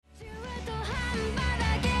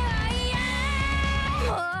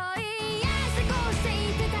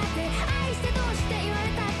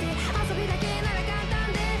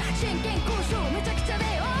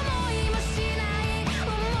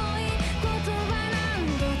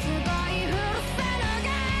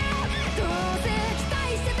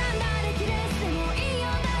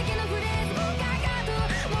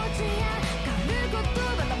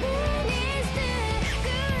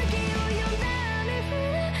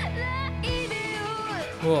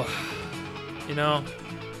Whew. You know,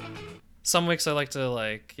 some weeks I like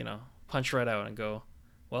to punch right out and go,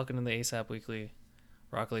 "Welcome to the ASAP Weekly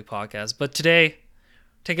Rocket League podcast." But today,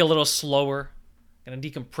 take it a little slower, gonna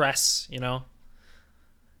decompress.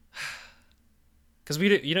 Because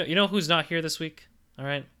you know who's not here this week. All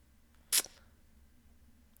right.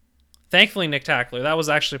 Thankfully, Nick Tackler. That was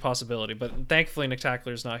actually a possibility, but thankfully Nick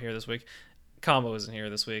Tackler is not here this week. Combo isn't here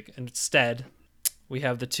this week. Instead, we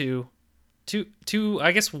have the two.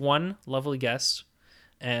 I guess one lovely guest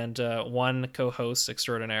and one co-host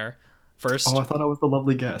extraordinaire. Oh, First, I thought I was the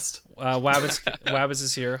lovely guest. Wabbits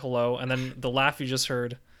is here. Hello, and then the laugh you just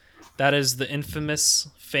heard, that is the infamous,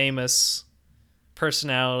 famous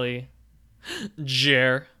personality,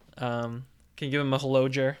 Jer. Can you give him a hello,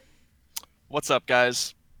 Jer? What's up,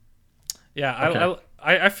 guys? Yeah, Okay.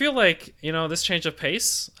 I feel like this change of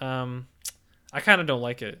pace. I kind of don't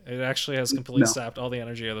like it. It actually has completely No. sapped all the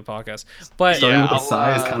energy of the podcast. But Starting Yeah, with a I'll,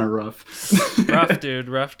 sigh is kind of rough.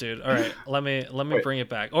 rough dude. All right, let me Wait, bring it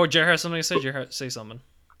back. Oh, Jer has something to say. Jer, say something.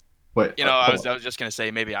 wait, I hold was on. I was just gonna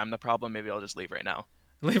say maybe I'm the problem. Maybe I'll just leave right now.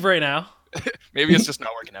 Leave right now. Maybe it's just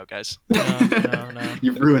not working out, guys. No.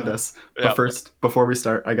 You've ruined No. us. Yeah. But first, before we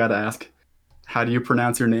start, I gotta ask, how do you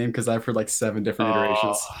pronounce your name? Because I've heard like 7 different Oh,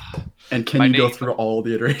 iterations. And can my you go name, through all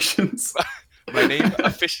the iterations? my name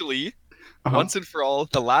officially, Uh-huh. once and for all,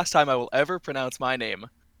 the last time I will ever pronounce my name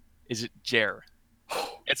is Jer.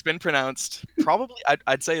 It's been pronounced probably.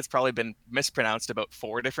 I'd say it's probably been mispronounced about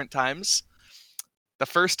 4 different times. The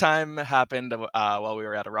first time happened while we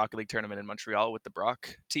were at a Rocket League tournament in Montreal with the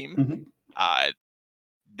Brock team. Mhm. Uh,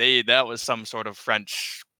 that was some sort of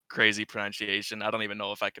French crazy pronunciation. I don't even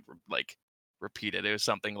know if I could repeat it. It was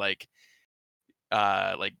something like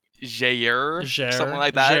Jair, something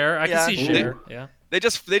like that. Jer. I can Yeah, see Ooh. Jer. Yeah. they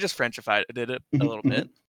just Frenchified did it a little Mhm, bit.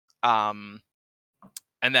 Um,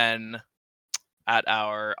 and then at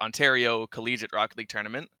our Ontario Collegiate Rocket League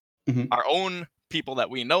tournament, mhm. our own people that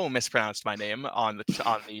we know mispronounced my name on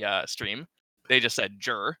the stream. They just said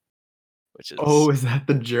Jur, which Oh, is is that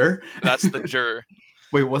the jur? that's the Jur.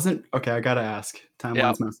 Wait, wasn't okay. I gotta ask. Yeah.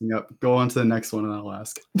 Timeline's messing up. Go on to the next one and I'll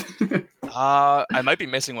ask. I might be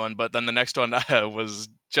missing one, but then the next one was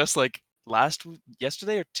just like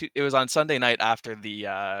yesterday or two. It was on Sunday night after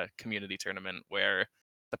the community tournament where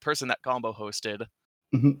the person that Combo hosted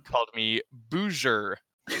Mhm. called me Bouger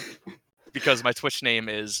because my Twitch name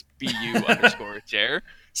is BU_Jer.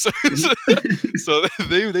 So, so, so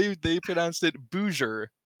they pronounced it Bouger,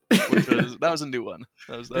 which was a new one.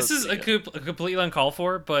 That This was is pretty good. a completely uncalled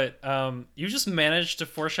for, but you just managed to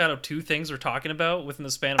foreshadow two things we're talking about within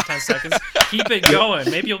the span of 10 seconds. Keep it going.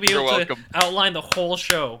 Maybe you'll be You're able to welcome. outline the whole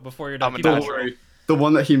show before you're done. I'm a Keep it Don't going. natural. worry. The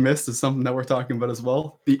one that he missed is something that we're talking about as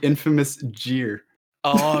well. The infamous jeer.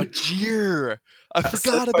 Oh, Jeer! I Said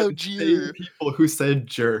forgot by about the same Jeer. people who said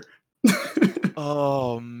jur.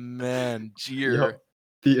 Oh man, Jeer. Yep.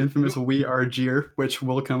 The infamous "We Are Jeer," which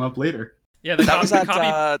will come up later. Yeah, That was the at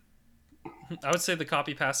copy. I would say the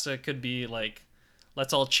copy pasta could be like,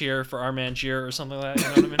 "Let's all cheer for our man Jeer" or something like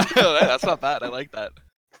that. You know what I mean? that's not bad. I like that.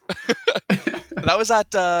 That was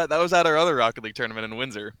at our other Rocket League tournament in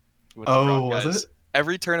Windsor with the Brock Oh, was guys. it?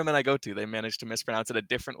 Every tournament I go to, they manage to mispronounce it a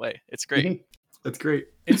different way. It's great. Mhm. That's great.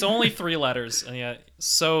 It's only 3 letters, and yet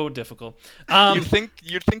so difficult.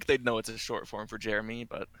 You'd think they'd know it's a short form for Jeremy,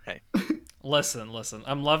 but hey. Listen.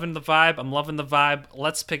 I'm loving the vibe.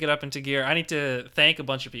 Let's pick it up into gear. I need to thank a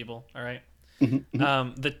bunch of people. All right. Mhm,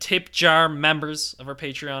 mhm. The tip jar members of our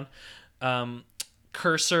Patreon,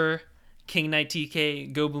 Cursor, King Knight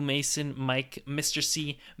TK, Gobu Mason, Mike, Mr.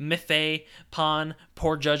 C, Miffy, Pawn,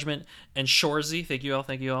 Poor Judgment, and Shorzy. Thank you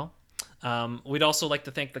all. We'd also like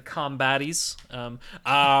to thank the combatties,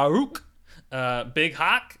 Aruk, Big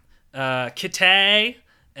Hawk, Kitay,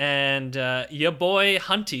 and your boy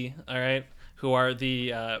Hunty. All right, who are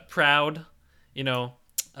the proud,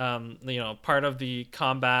 part of the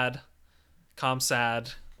comsad,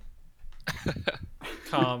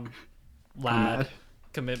 com lad Mad.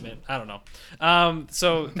 commitment. I don't know.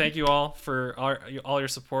 So thank you all for all your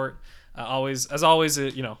support. Always, as always,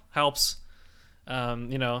 it helps.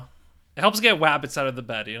 It helps get Wabbits out of the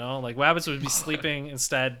bed. Like Wabbits would be sleeping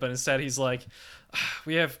instead, but instead he's like,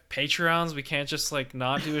 we have Patreons. We can't just like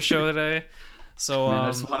not do a show today. So Man, I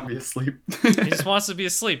just want to be asleep. he just wants to be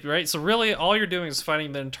asleep, right? So really, all you're doing is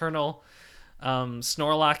fighting the internal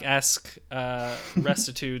Snorlax-esque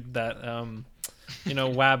restitude that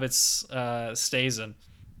Wabbits stays in.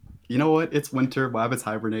 You know what? It's winter. Wabbits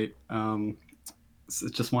hibernate.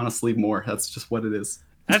 Just want to sleep more. That's just what it is.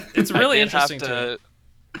 It's I really did have interesting too.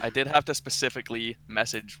 I did have to specifically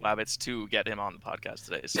message Wabbits to get him on the podcast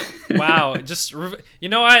today. So Wow, you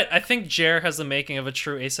know what? I think Jer has the making of a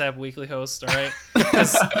true ASAP Weekly host. All right,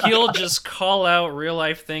 because he'll just call out real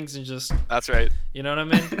life things and just, that's right. you know what I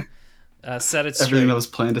mean? Set it straight. Everything that was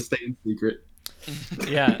planned to stay in secret.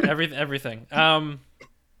 Yeah, everything.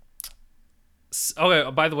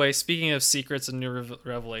 Okay. By the way, speaking of secrets and new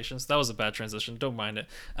revelations, that was a bad transition. Don't mind it.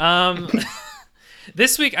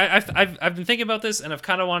 This week I've been thinking about this and I've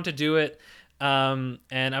kind of wanted to do it. And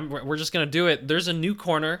we're just gonna do it. There's a new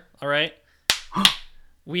corner. All right.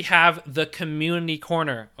 We have the community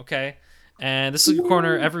corner. Okay, and this is a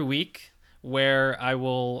corner every week where I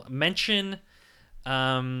will mention.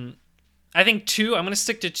 I think two. I'm gonna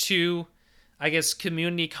stick to two. I guess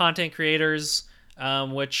community content creators,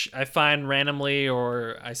 which I find randomly,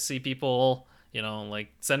 or I see people,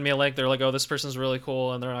 like send me a link. They're like, "Oh, this person's really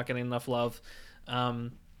cool," and they're not getting enough love.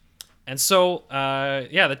 And so,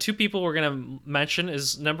 the two people we're gonna mention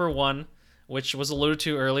is number one, which was alluded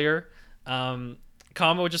to earlier.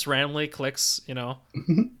 Combo just randomly clicks,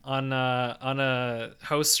 on a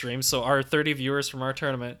host stream. So our 30 viewers from our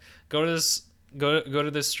tournament go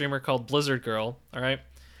to this streamer called Blizzard Girl. All right.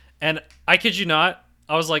 And I kid you not,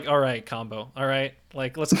 I was like, all right, Combo, all right,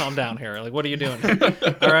 like, let's calm down here. Like, what are you doing here?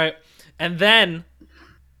 All right. And then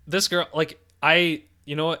this girl, like, I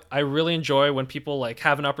really enjoy when people like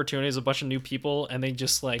have an opportunity as a bunch of new people and they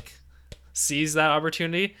just like seize that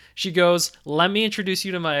opportunity. She goes, let me introduce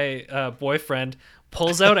you to my boyfriend,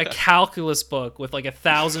 pulls out a calculus book with like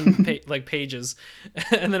 1,000 pages,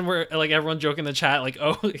 and then we're like, everyone joking in the chat like,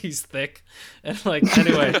 oh, he's thick, and like,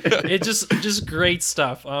 anyway, it just great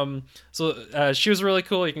stuff. So she was really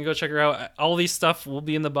cool. You can go check her out. All these stuff will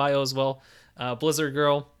be in the bio as well. Blizzard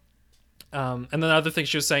Girl. And then the other thing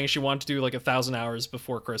she was saying, she wanted to do like 1,000 hours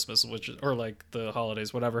before Christmas, or like the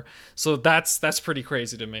holidays, whatever. So that's pretty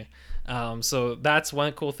crazy to me. So that's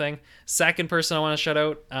one cool thing. Second person I want to shout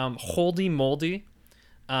out, Holdy Moldy.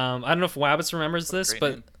 I don't know if Wabbits remembers this,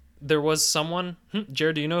 but name. There was someone.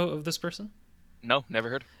 Jared, do you know of this person? No, never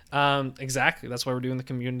heard. Exactly. That's why we're doing the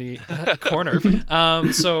community corner.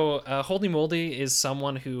 So Holdy Moldy is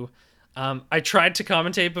someone who I tried to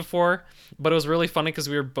commentate before, but it was really funny because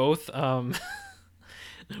we were both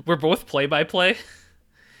we're both play-by-play.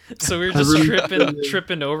 So we were just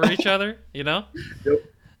tripping over each other, Yep.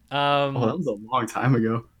 That was a long time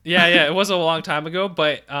ago. Yeah, it was a long time ago,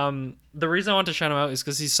 but the reason I wanted to shout him out is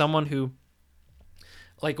because he's someone who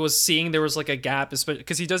like was seeing there was like a gap,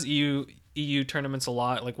 because he does EU tournaments a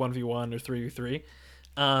lot, like 1v1 or 3v3,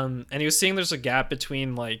 and he was seeing there's a gap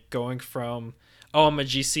between like going from, oh, I'm a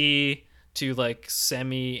GC to like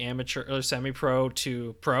semi-amateur or semi-pro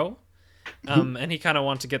to pro, and he kind of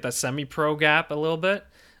wanted to get that semi-pro gap a little bit.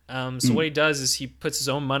 So what he does is he puts his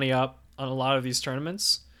own money up on a lot of these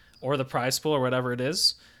tournaments, or the prize pool, or whatever it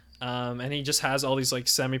is. And he just has all these like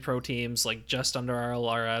semi-pro teams, like just under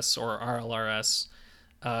RLRS or RLRS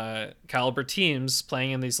caliber teams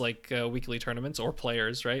playing in these like weekly tournaments, or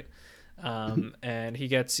players, right? And he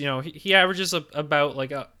gets, he averages about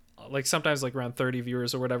like sometimes like around 30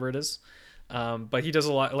 viewers or whatever it is. But he does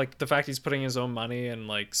a lot, like the fact he's putting his own money and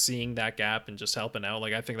like seeing that gap and just helping out.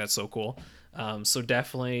 Like, I think that's so cool. So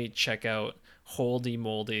definitely check out Holdy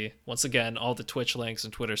Moldy. Once again, all the Twitch links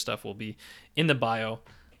and Twitter stuff will be in the bio.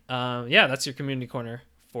 That's your community corner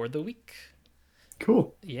for the week.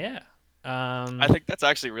 Cool. Yeah. I think that's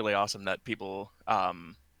actually really awesome that people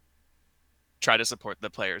try to support the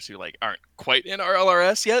players who like aren't quite in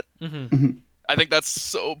RLRS yet. Mm-hmm. I think that's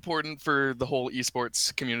so important for the whole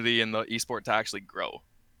esports community and the esport to actually grow.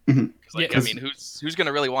 Mm-hmm. I mean, who's going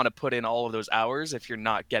to really want to put in all of those hours if you're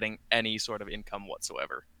not getting any sort of income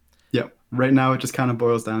whatsoever? Yeah. Right now, it just kind of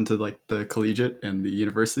boils down to like the collegiate and the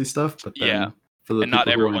university stuff. But then for the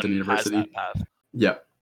people who went to university, has that path. Yeah,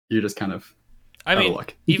 you're just kind of. I mean,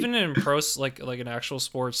 even in pros, like in actual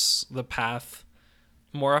sports, the path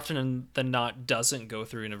more often than not doesn't go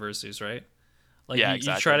through universities, right? Like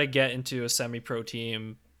you try to get into a semi-pro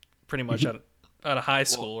team pretty much at a high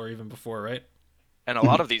school or even before, right? And a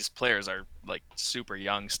lot of these players are like super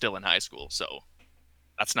young, still in high school, so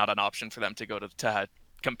that's not an option for them to go to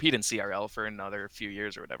compete in CRL for another few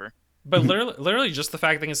years or whatever. But literally just the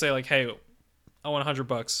fact they can say like, "Hey, I want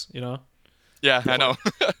 $100," Yeah, I know.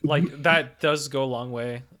 Like that does go a long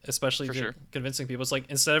way, especially sure. Convincing people. It's like,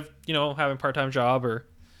 instead of having a part-time job or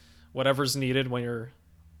whatever's needed when you're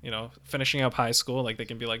finishing up high school, like they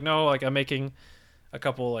can be like, no, like I'm making a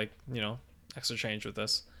couple like extra change with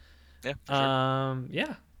this. Yeah, for sure.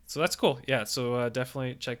 Yeah, so that's cool. Yeah, so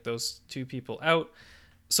definitely check those two people out.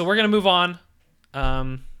 So we're gonna move on.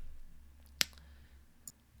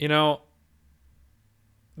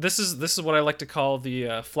 this is what I like to call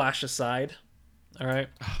the flash aside. All right,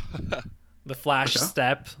 the flash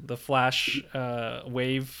step, the flash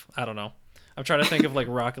wave. I don't know. I'm trying to think of like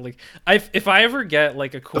Rocket League. If I ever get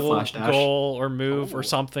like a cool goal or move or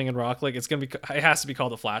something in Rocket League, it has to be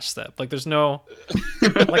called a flash step. Like there's no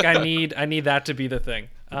like I need that to be the thing.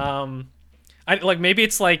 I like maybe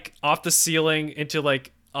it's like off the ceiling into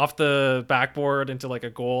like off the backboard into like a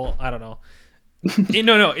goal. I don't know.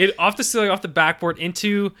 No, off the ceiling, off the backboard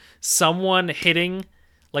into someone hitting,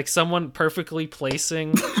 like someone perfectly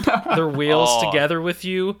placing their wheels together with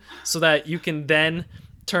you, so that you can then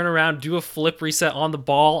turn around, do a flip reset on the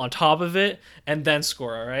ball on top of it, and then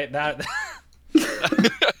score. All right, that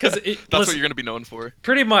because that's what you're gonna be known for.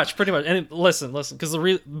 Pretty much. And listen, because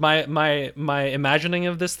my imagining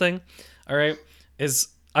of this thing, all right, is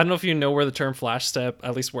I don't know if you know where the term flash step,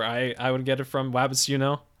 at least where I would get it from. Wabbits, you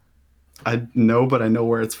know? I know, but I know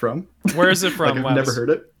where it's from. Where is it from? Like,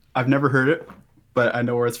 I've never heard it, but I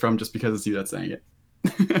know where it's from just because it's you that's saying it.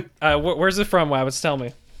 Where's it from, Wabbits? Tell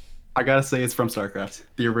me. I gotta say it's from StarCraft,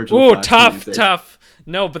 the original. Oh, tough.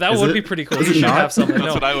 No, but that would be pretty cool. You should have something.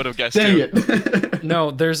 That's what I would have guessed. Dang it.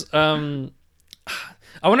 No, there's I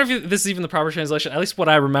wonder if this is even the proper translation. At least what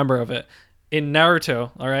I remember of it in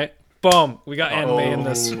Naruto. All right, boom, we got anime in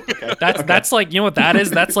this. Okay. That's like, you know what that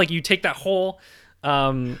is? That's like you take that whole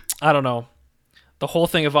I don't know, the whole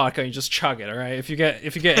thing of vodka, and you just chug it. All right, if you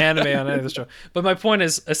get anime on any of this show. But my point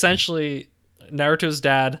is essentially Naruto's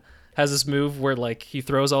dad has this move where like he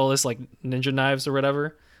throws all this like ninja knives or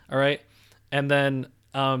whatever, all right, and then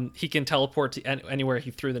he can teleport to anywhere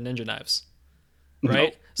he threw the ninja knives,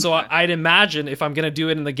 right? Nope. So I'd imagine if I'm gonna do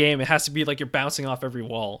it in the game, it has to be like you're bouncing off every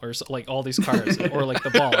wall or like all these cars or like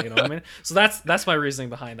the ball, you know what I mean? So that's my reasoning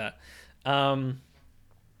behind that. Come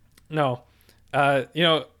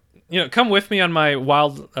with me on my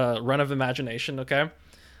wild run of imagination, okay?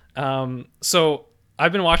 So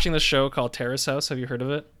I've been watching this show called Terrace House. Have you heard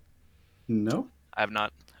of it? No, I have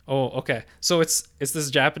not. Oh, okay. So it's this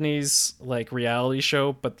Japanese like reality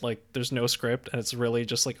show, but like there's no script, and it's really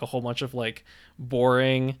just like a whole bunch of like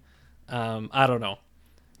boring, I don't know,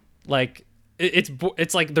 like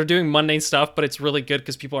it's like they're doing mundane stuff, but it's really good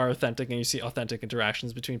because people are authentic, and you see authentic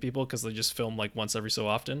interactions between people because they just film like once every so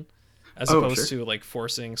often, as opposed to like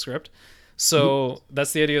forcing script. So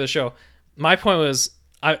that's the idea of the show. My point was,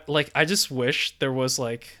 I just wish there was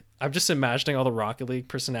like, I'm just imagining all the Rocket League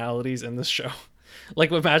personalities in this show.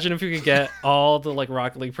 Like, imagine if you could get all the like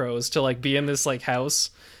Rocket League pros to like be in this like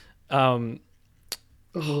house. Oh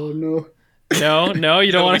no. No,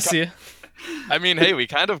 you don't want to see it. I mean, hey, we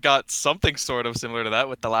kind of got something sort of similar to that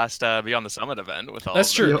with the last Beyond the Summit event with all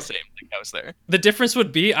That's true. The same house there. The difference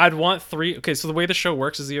would be I'd want 3. Okay, so the way the show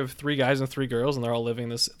works is you have 3 guys and 3 girls, and they're all living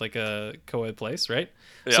this like a co-ed place, right?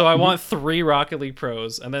 Yeah. So I want 3 Rocket League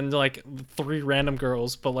pros and then like 3 random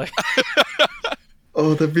girls, but like.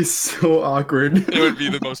 Oh, that'd be so awkward. It would be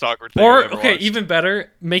the most awkward thing. Or I've ever watched. Even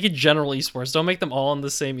better, make it general esports. Don't make them all in the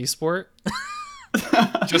same esport.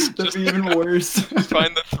 just be even worse.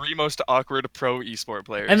 Find the 3 most awkward pro esport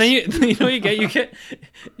players, and then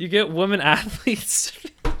you get women athletes.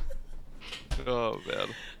 Oh man.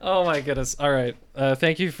 Oh my goodness. All right.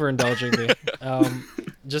 Thank you for indulging me.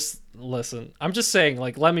 Just listen. I'm just saying,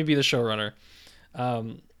 like, let me be the showrunner.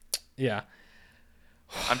 Yeah.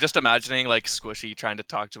 I'm just imagining like Squishy trying to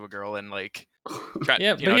talk to a girl and like. But he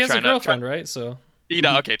has a girlfriend, right? So.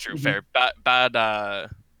 Okay, true, fair.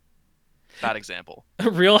 Bad example.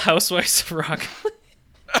 Real Housewives of Rocket League.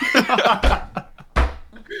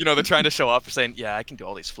 They're trying to show off, saying, "Yeah, I can do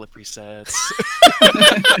all these flip resets."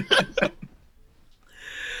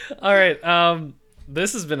 All right.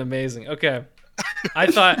 This has been amazing. Okay. I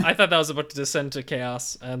thought that was about to descend to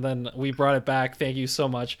chaos, and then we brought it back. Thank you so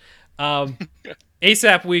much.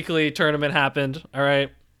 ASAP Weekly tournament happened. All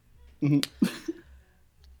right. Great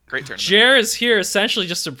tournament. Jer is here essentially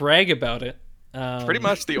just to brag about it. Pretty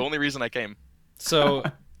much the only reason I came. So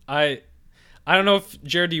I don't know if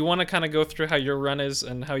Jared, do you want to kind of go through how your run is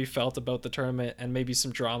and how you felt about the tournament and maybe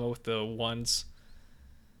some drama with the ones?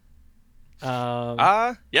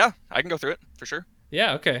 Yeah, I can go through it for sure.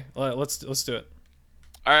 Yeah, okay. Let's do it.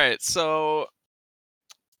 All right, so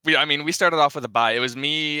we started off with a bye. It was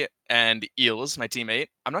me and Eels, my teammate.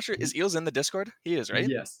 I'm not sure, is Eels in the Discord? He is, right?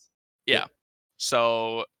 Yes. Yeah.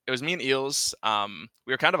 So it was me and Eels.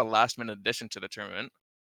 We were kind of a last-minute addition to the tournament.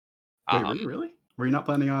 Wait, really? Were you not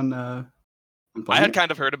planning on? I had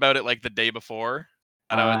kind of heard about it like the day before,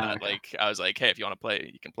 and I was like, "Hey, if you want to play,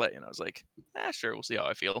 you can play." And I was like, "Sure, we'll see how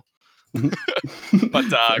I feel." But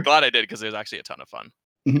glad I did because it was actually a ton of fun.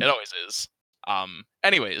 It always is.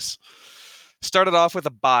 Anyways, started off with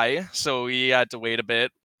a bye, so we had to wait a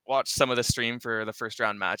bit. watched some of the stream for the first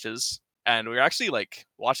round matches, and we were actually like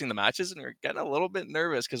watching the matches, and we were getting a little bit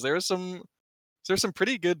nervous because there's some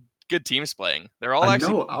pretty good teams playing. They're all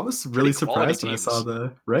actually. I was really surprised when I saw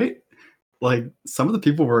teams. like some of the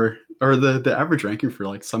people were, or the average ranking for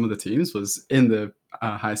like some of the teams was in the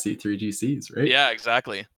high C3 GCs, right? Yeah,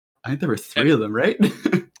 exactly. I think there were 3 of them, right?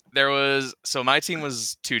 There was, so my team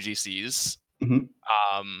was 2 GCs.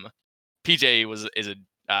 PJ is a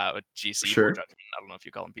GC. Sure. I don't know if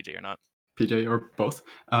you call him PJ or not. PJ or both.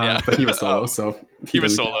 Yeah. But he was solo, so he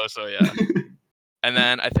was solo, so yeah. And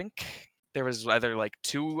then I think there was either like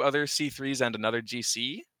 2 other C3s and another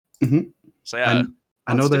GC. So yeah,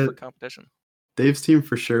 I know that competition. Dave's team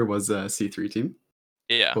for sure was a C3 team.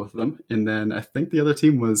 Yeah. Both of them. And then I think the other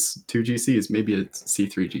team was 2 GCs, maybe a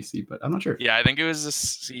C3 GC, but I'm not sure. Yeah, I think it was a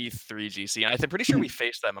C3 GC. And I'm pretty sure we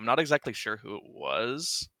faced them. I'm not exactly sure who it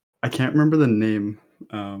was. I can't remember the name,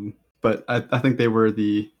 but I think they were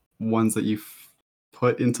the ones that you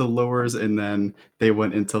put into lowers, and then they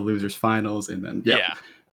went into losers finals, and then yeah.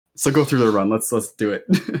 So go through the run. Let's do it.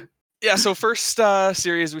 Yeah. So first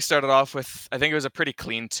series we started off with, I think it was a pretty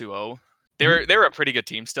clean 2-0. They were a pretty good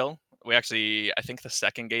team still. We actually, I think the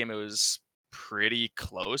second game it was pretty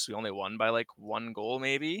close. We only won by like 1 goal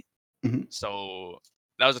maybe. So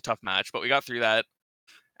that was a tough match, but we got through that,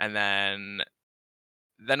 and then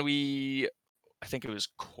we, I think it was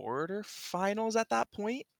quarterfinals at that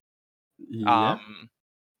point. Yeah.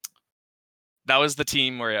 That was the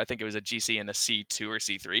team where I think it was a GC and a C2 or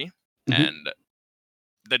C3, and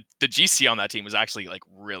the GC on that team was actually like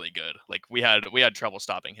really good. Like we had trouble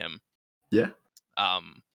stopping him. Yeah.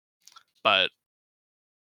 But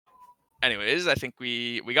anyways, I think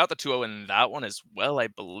we got the 2-0 in that one as well, I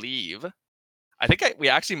believe. I think we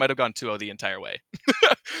actually might have gone 2-0 the entire way.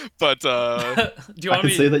 But do you want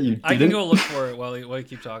me to say that you didn't? I can go look for it while you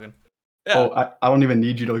keep talking. Yeah. Oh, I don't even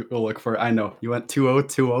need you to go look for it. I know. You went 2-0,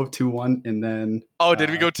 2-0, 2-1, and then... Oh,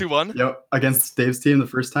 did we go 2-1? Yep. Against Dave's team the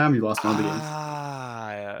first time, you lost one of the games.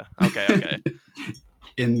 Yeah. Okay.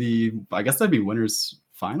 In the... I guess that'd be winners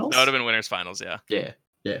finals? That would have been winners finals, yeah. Yeah.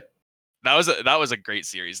 That was a great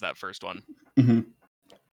series, that first one.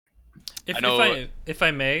 If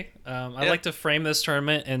I may, I'd like to frame this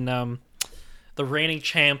tournament in the reigning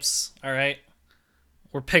champs, all right?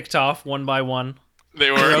 Were picked off one by one. They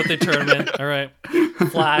were throughout the tournament. All right,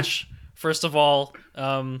 Flash. First of all,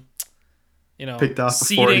 picked off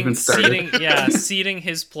before it even started. Seating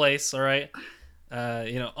his place. All right,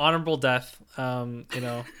 honorable death.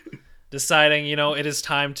 Deciding it is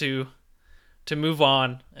time to move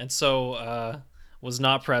on, and so was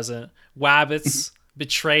not present. Wabbits,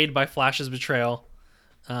 betrayed by Flash's betrayal,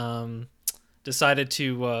 decided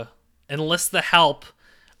to enlist the help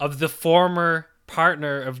of the former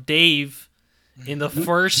partner of Dave in the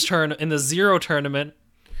first in the 0 tournament.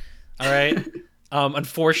 All right.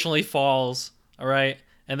 Unfortunately falls. All right.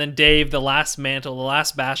 And then Dave, the last mantle, the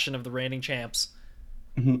last bastion of the reigning champs,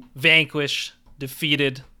 vanquished,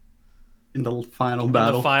 defeated in the final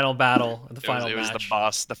battle. It was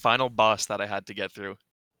the final boss that I had to get through.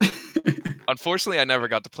 Unfortunately, I never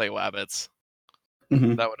got to play Wabbits.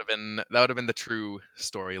 That would have been the true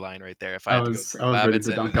storyline right there. If I was ready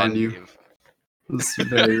to dunk on you. I was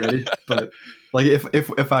very ready, but like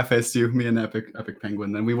if I faced you, me and Epic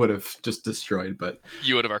Penguin, then we would have just destroyed. But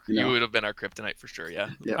you would have been our kryptonite for sure. Yeah.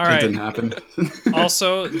 Yeah. All right. Didn't happen.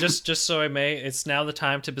 Also, just so I may, it's now the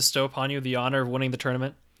time to bestow upon you the honor of winning the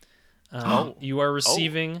tournament. You are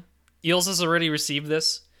receiving. Eels has already received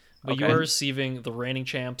this, but you are receiving the reigning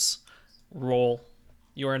champs role.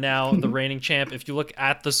 You are now the reigning champ. If you look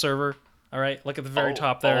at the server, all right, look at the very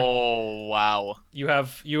top there. Oh wow!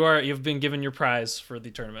 You've been given your prize for the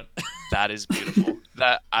tournament. That is beautiful.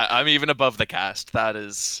 I'm even above the cast. That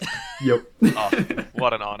is. Yep. Oh,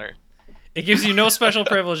 what an honor! It gives you no special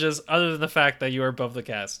privileges other than the fact that you are above the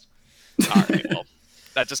cast. All right. Well,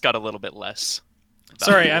 that just got a little bit less.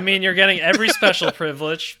 Sorry, I mean you're getting every special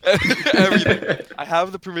privilege. Everything. I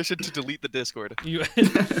have the permission to delete the Discord. You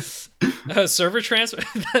server transfer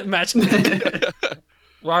match.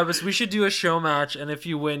 Warbus, we should do a show match, and if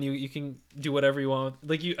you win, you can do whatever you want.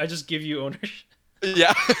 Like I just give you ownership.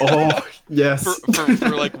 Yeah. Oh yes. For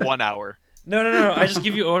like 1 hour. No. I just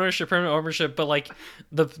give you ownership, permanent ownership. But like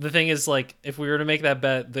the thing is, like if we were to make that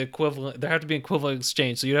bet, the equivalent there have to be an equivalent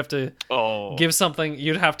exchange. So you'd have to give something.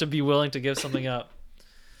 You'd have to be willing to give something up.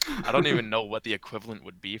 I don't even know what the equivalent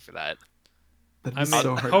would be for that. I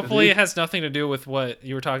mean, hopefully it has nothing to do with what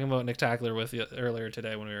you were talking about Nictacular with earlier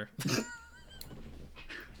today when we were.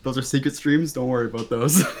 Those are secret streams. Don't worry about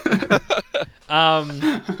those.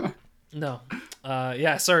 No.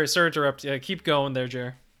 Sorry to interrupt. Keep going there,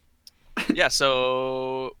 Jer. Yeah.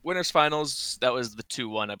 So winners finals, that was the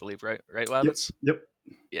 2-1, I believe, right? Right, Wabbits? Yep.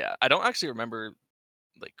 Yeah, I don't actually remember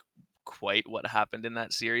like quite what happened in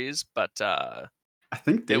that series, but I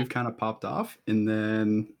think Dave kind of popped off, and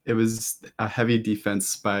then it was a heavy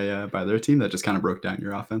defense by their team that just kind of broke down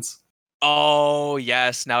your offense. Oh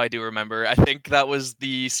yes, now I do remember. I think that was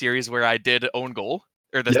the series where I did own goal,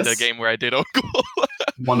 or the game where I did own goal.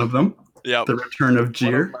 One of them. Yeah. The return of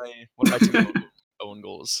Jeer. One of my 2 own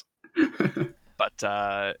goals.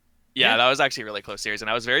 But yeah, that was actually a really close series, and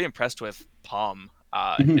I was very impressed with Palm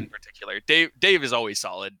in particular. Dave is always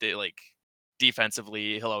solid.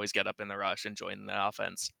 Defensively, he'll always get up in the rush and join the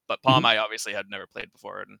offense. But Palm, I obviously had never played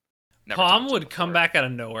before, and Palm would come back out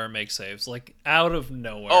of nowhere and make saves, like out of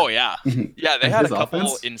nowhere. Oh yeah, yeah. They had a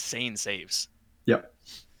couple insane saves. Yep.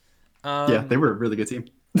 Yeah, they were a really good team.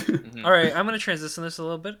 All right, I'm going to transition this a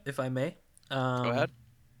little bit, if I may. Go ahead.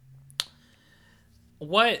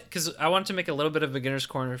 Because I wanted to make a little bit of beginner's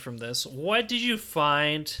corner from this. What did you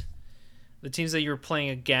find the teams that you were playing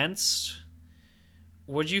against?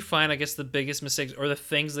 What did you find, I guess, the biggest mistakes or the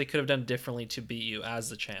things they could have done differently to beat you as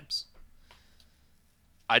the champs?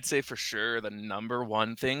 I'd say for sure the number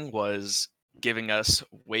one thing was giving us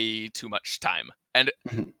way too much time, and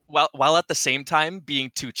while at the same time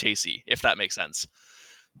being too chasey, if that makes sense.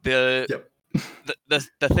 The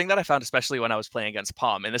thing that I found, especially when I was playing against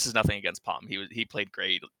Palm, and this is nothing against Palm, he played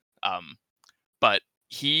great, but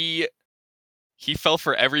he fell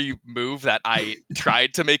for every move that I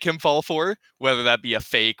tried to make him fall for, whether that be a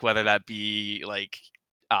fake, whether that be like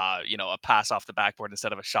a pass off the backboard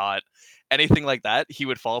instead of a shot, anything like that, he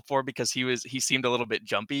would fall for because he seemed a little bit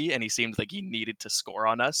jumpy and he seemed like he needed to score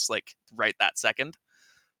on us like right that second.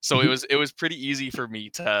 So it was pretty easy for me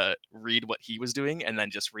to read what he was doing and then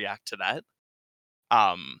just react to that.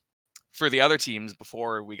 For the other teams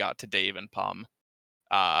before we got to Dave and Palm,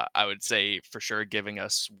 I would say for sure giving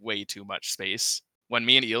us way too much space. When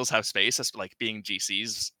me and Eels have space, as like being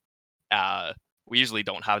GCs, we usually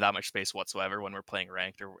don't have that much space whatsoever when we're playing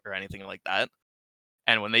ranked or anything like that.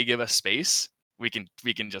 And when they give us space, we can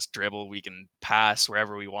just dribble, we can pass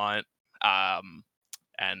wherever we want,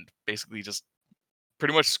 and basically just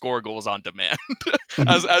pretty much score goals on demand.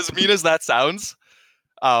 as mean as that sounds,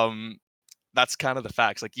 that's kind of the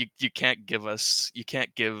facts. Like you can't give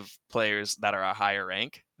players that are a higher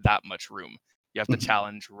rank that much room. You have to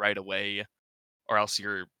challenge right away, or else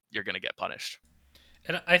you're gonna get punished.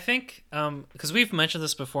 And I think because we've mentioned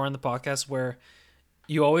this before in the podcast, where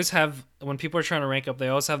you always have, when people are trying to rank up, they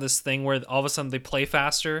always have this thing where all of a sudden they play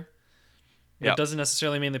faster. It doesn't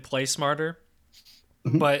necessarily mean they play smarter,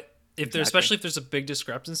 but especially if there's a big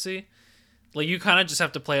discrepancy, like you kind of just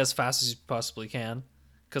have to play as fast as you possibly can,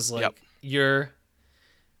 because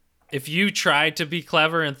if you try to be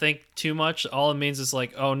clever and think too much, all it means is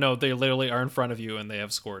like, oh no, they literally are in front of you and they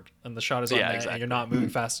have scored and the shot is on net and you're not moving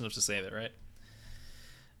fast enough to save it, right?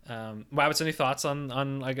 Wabbits, any thoughts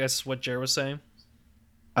on I guess what Jer was saying?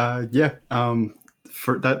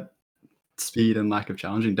 For that speed and lack of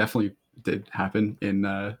challenging definitely did happen in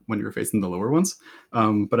when you were facing the lower ones.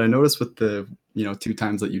 But I noticed with the 2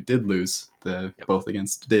 times that you did lose, both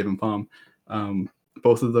against Dave and Palm,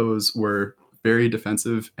 both of those were very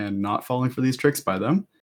defensive and not falling for these tricks by them,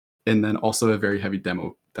 and then also a very heavy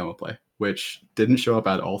demo play, which didn't show up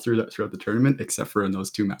at all throughout the tournament except for in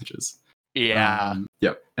those 2 matches. Yeah.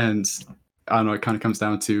 Yep. And I don't know, it kind of comes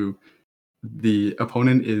down to the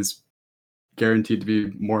opponent is guaranteed to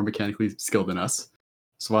be more mechanically skilled than us.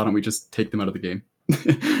 So why don't we just take them out of the game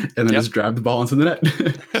and then just drive the ball into the net?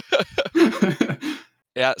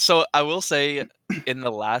 Yeah. So I will say in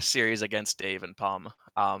the last series against Dave and Palm,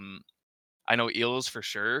 I know Eels for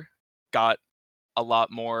sure got a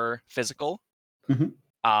lot more physical.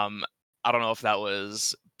 I don't know if that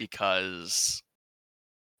was because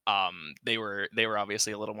they were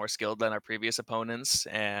obviously a little more skilled than our previous opponents,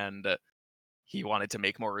 and he wanted to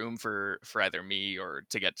make more room for either me or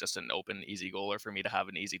to get just an open, easy goal, or for me to have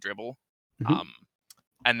an easy dribble.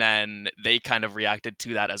 And then they kind of reacted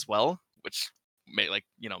to that as well, which may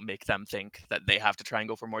make them think that they have to try and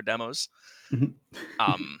go for more demos.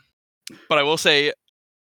 But I will say,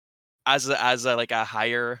 as a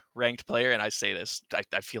higher ranked player, and I say this,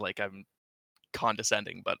 I feel like I'm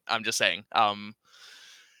condescending, but I'm just saying,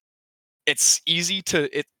 it's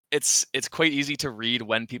quite easy to read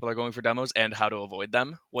when people are going for demos and how to avoid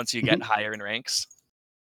them once you get higher in ranks,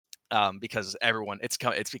 because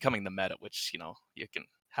it's becoming the meta, which you can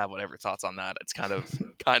have whatever thoughts on that. It's kind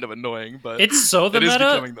of annoying, but it's so the meta,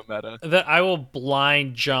 becoming the meta that I will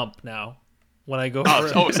blind jump now when I go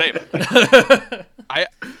for same.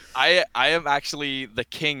 I am actually the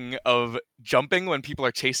king of jumping when people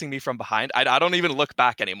are chasing me from behind. I don't even look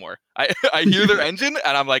back anymore. I hear their engine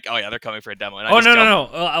and I'm like, oh yeah, they're coming for a demo. And I Oh just no,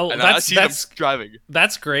 jump, no, no! and then I see them driving.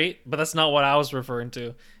 That's great, but that's not what I was referring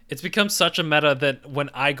to. It's become such a meta that when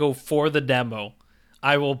I go for the demo,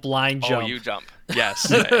 I will blind jump. Oh, you jump. Yes.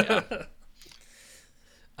 Yeah.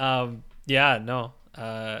 Yeah, no.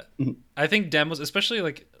 I think demos, especially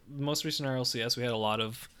like the most recent RLCS, we had a lot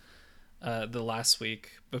of the last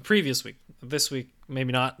week, but previous week. This week,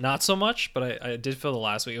 maybe not so much, but I did feel the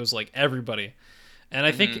last week it was like everybody, and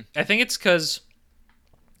I think it's because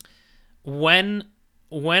when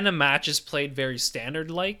a match is played very standard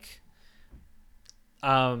like,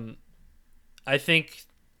 I think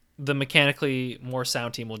the mechanically more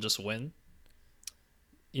sound team will just win.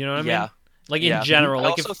 You know what I mean? Like in general. I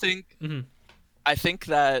also think I think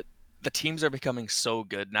that the teams are becoming so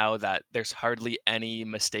good now that there's hardly any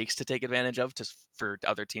mistakes to take advantage of for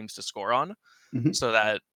other teams to score on, so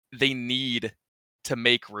that they need to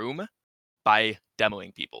make room by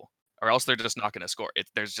demoing people, or else they're just not going to score.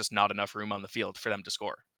 There's just not enough room on the field for them to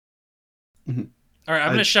score. All right, I'm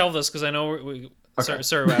going to shelve this because I know okay.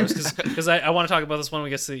 Sorry, because I want to talk about this when we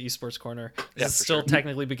get to the esports corner. It's still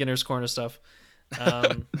technically beginner's corner stuff.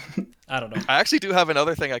 I don't know. I actually do have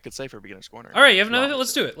another thing I could say for beginner's corner. All right, you have another?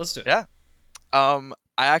 Let's do it. Yeah. I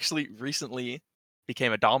actually recently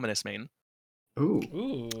became a Dominus main.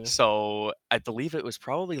 Ooh. So I believe it was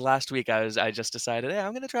probably last week I just decided, hey,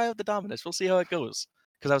 I'm going to try out the Dominus. We'll see how it goes.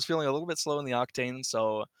 Because I was feeling a little bit slow in the Octane,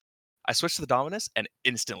 so I switched to the Dominus, and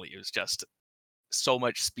instantly it was just so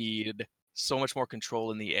much speed, so much more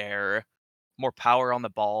control in the air, more power on the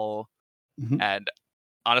ball, and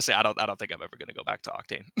honestly, I don't think I'm ever going to go back to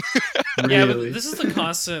Octane. Really? Yeah, but this is the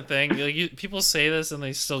constant thing. Like people say this and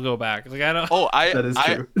they still go back. Like I don't. Oh, that is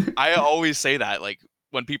true. I always say that. Like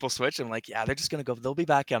when people switch, I'm like, yeah, they're just gonna go. They'll be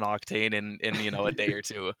back on Octane in a day or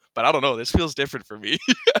two. But I don't know. This feels different for me.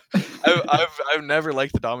 I've never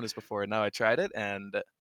liked the Dominus before, and now I tried it, and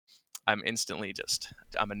I'm instantly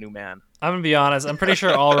I'm a new man. I'm gonna be honest. I'm pretty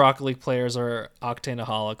sure all Rocket League players are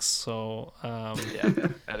Octaneaholics. So yeah,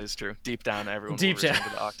 that is true. Deep down, everyone will return to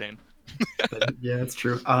the Octane. Yeah, it's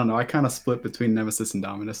true. I don't know. I kind of split between Nemesis and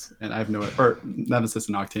Dominus, and I have or Nemesis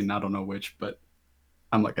and Octane. I don't know which, but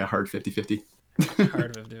I'm like a hard 50-50.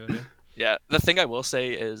 Hard 50-50. Yeah, the thing I will say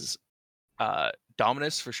is,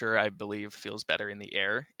 Dominus for sure, I believe, feels better in the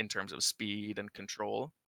air in terms of speed and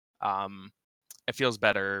control. It feels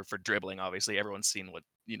better for dribbling. Obviously, everyone's seen what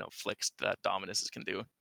flicks that Dominus can do.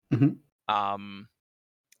 But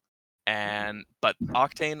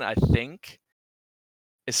Octane, I think,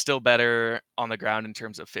 is still better on the ground in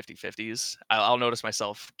terms of 50-50s. I'll notice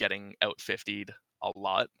myself getting out 50'd a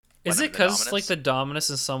lot. Is it because like the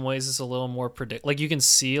Dominus in some ways is a little more like you can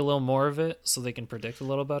see a little more of it, so they can predict a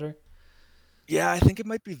little better? Yeah, I think it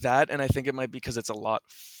might be that, and I think it might be because it's a lot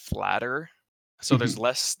flatter. So there's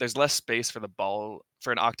less space for the ball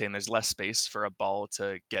for an Octane. There's less space for a ball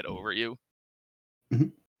to get over you.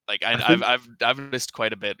 Like I've noticed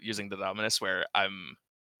quite a bit using the Dominus where I'm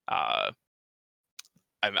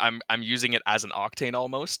using it as an Octane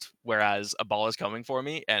almost, whereas a ball is coming for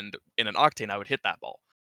me, and in an Octane I would hit that ball.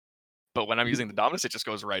 But when I'm using the Dominus, it just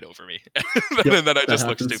goes right over me, and then I just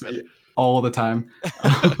look stupid all the time.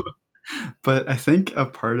 But I think a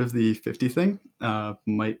part of the 50 thing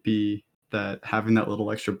might be that having that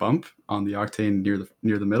little extra bump on the Octane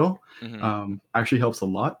near the middle actually helps a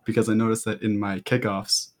lot, because I noticed that in my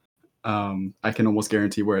kickoffs, I can almost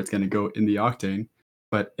guarantee where it's going to go in the Octane.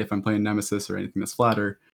 But if I'm playing Nemesis or anything that's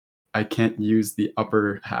flatter, I can't use the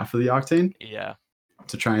upper half of the Octane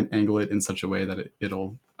to try and angle it in such a way that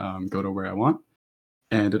it'll go to where I want.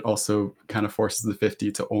 And it also kind of forces the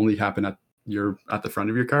 50 to only happen at the front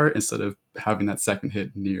of your car instead of having that second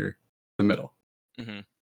hit near the middle.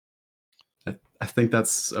 I think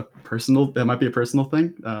that's that might be a personal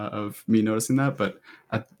thing of me noticing that, but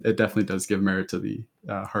it definitely does give merit to the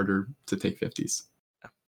harder to take 50s.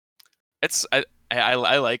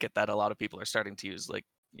 I like it that a lot of people are starting to use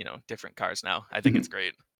different cars now. I think it's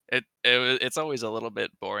great. It's always a little bit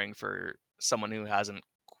boring for someone who hasn't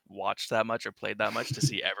watched that much or played that much to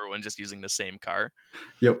see everyone just using the same car.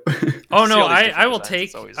 Yep. Oh no, I will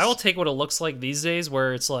take what it looks like these days,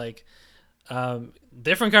 where it's like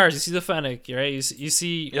different cars. You see the Fennec, right? You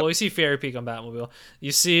see you see Fairy Peak on Batmobile.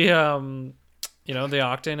 You see the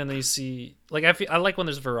Octane, and then you see I like when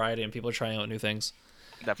there's variety and people are trying out new things.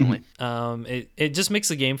 Definitely. It just makes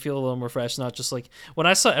the game feel a little more fresh, not just like when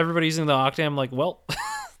I saw everybody using the Octane, I'm like, well,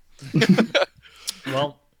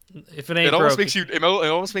 If it ain't It almost broke, makes you. It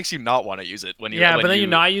almost makes you not want to use it when you. yeah, when but then you you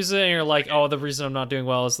not use it, and you're like, oh, the reason I'm not doing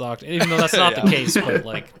well is the Octane. Even though that's not Yeah. the case, but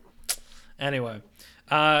like, anyway.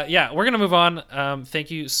 Yeah, we're gonna move on.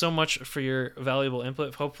 Thank you so much for your valuable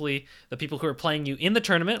input. Hopefully, the people who are playing you in the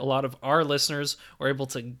tournament, a lot of our listeners, were able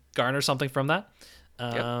to garner something from that.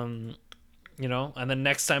 You know, and then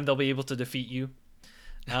next time they'll be able to defeat you.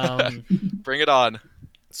 Bring it on.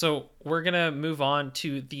 So we're gonna move on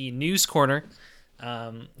to the news corner.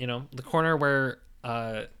 You know, the corner where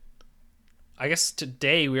I guess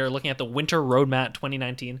today we are looking at the Winter Roadmap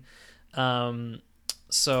 2019.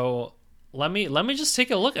 So let me just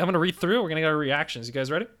take a look. I'm gonna read through it. We're gonna get our reactions. You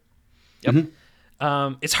guys ready? Yep.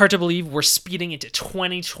 It's hard to believe we're speeding into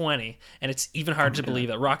 2020, and it's even hard to believe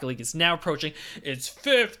that Rocket League is now approaching its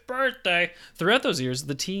 5th birthday. Throughout those years,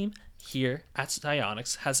 the team here at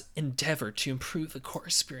Psyonix has endeavored to improve the core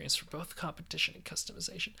experience for both competition and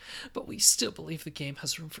customization, but we still believe the game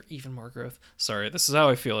has room for even more growth. Sorry, this is how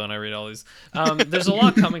I feel when I read all these. There's a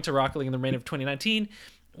lot coming to Rocket League in the remainder of 2019,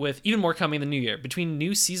 with even more coming in the new year. Between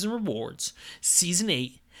new season rewards, Season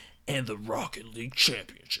 8, and the Rocket League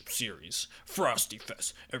Championship Series, Frosty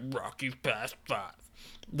Fest, and Rocky Pass 5.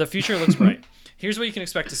 The future looks bright. Here's what you can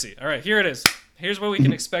expect to see. All right, here it is. Here's what we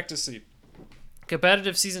can expect to see.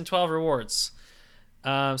 Competitive Season 12 rewards.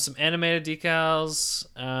 Some animated decals.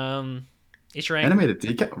 Each rank. Animated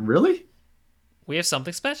decal? Really? We have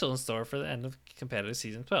something special in store for the end of competitive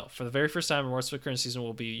Season 12. For the very first time, rewards for the current season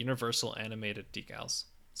will be universal animated decals.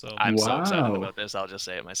 So I'm so excited Wow. about this. I'll just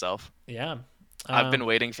say it myself. yeah. I've been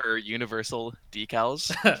waiting for universal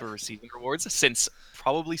decals for season rewards since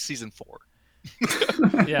probably season 4.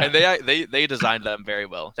 Yeah. And they designed them very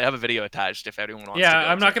well. They have a video attached if anyone wants to Yeah, go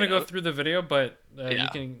I'm not check going to it go out. through the video, but you Yeah.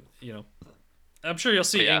 can, I'm sure you'll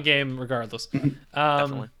see But it yeah. in game regardless.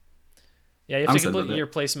 Definitely. Yeah, you have I'm to excited complete about your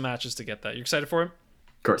place matches to get that. You excited for him?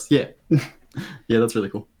 Of course. Yeah. Yeah, that's really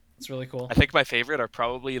cool. It's really cool. I think my favorite are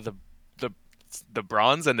probably the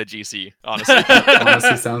bronze and the GC, honestly.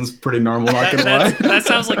 Honestly, sounds pretty normal, not gonna lie. That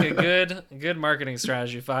sounds like a good marketing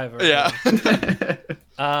strategy if I ever. Yeah.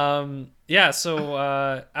 Yeah. So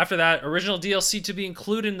after that, original DLC to be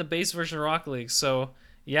included in the base version of Rocket League. So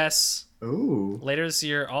yes, Ooh. later this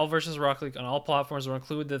year, all versions of Rocket League on all platforms will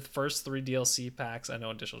include the first 3 DLC packs at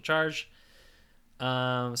no additional charge.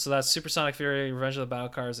 So that's Supersonic Fury, Revenge of the Battle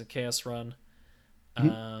Cars, and Chaos Run.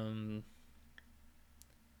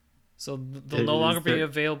 So they'll no longer be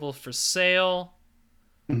available for sale.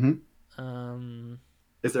 Mm-hmm.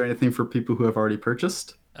 Is there anything for people who have already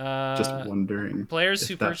purchased? Just wondering. Players if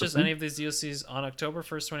who that's a purchase thing. any of these DLCs on October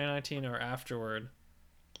 1st, 2019 or afterward will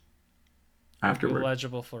be Afterward.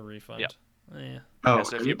 eligible for refund. Yep. Yeah. Oh, Yeah,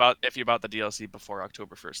 so if you bought the DLC before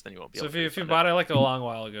October 1st, then you won't be So able if to you refund bought it like a long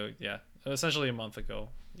while ago, yeah, essentially a month ago,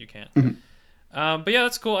 you can't. Mhm. But yeah,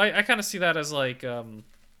 that's cool. I kind of see that as like,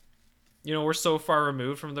 we're so far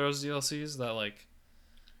removed from those DLCs that like,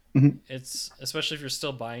 Mhm. it's especially if you're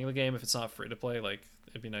still buying the game, if it's not free to play, like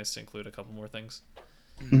it'd be nice to include a couple more things.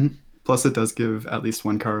 Plus, it does give at least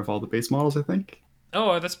one car of all the base models, I think.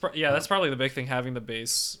 Oh, that's probably the big thing, having the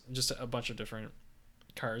base, just a bunch of different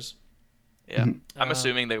cars. Yeah. I'm Uh,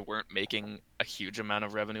 assuming they weren't making a huge amount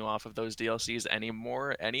of revenue off of those DLCs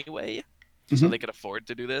anymore anyway. So Mhm. they could afford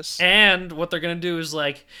to do this. And what they're gonna do is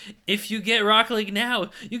like, if you get Rocket League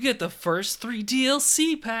now, you get the first 3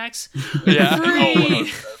 DLC packs Yeah.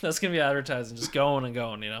 free. That's gonna be advertising, just going and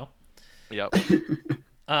going, Yep.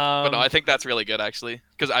 But no, Um, I think that's really good actually,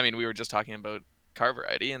 because I mean we were just talking about car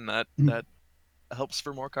variety, and that helps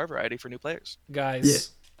for more car variety for new players.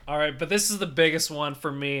 guys, all right, but this is the biggest one for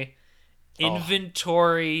me: Oh.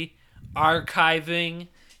 inventory, archiving.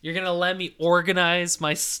 You're gonna let me organize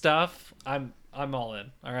my stuff. I'm all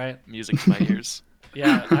in. All right. Music to my ears.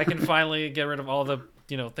 Yeah, I can finally get rid of all the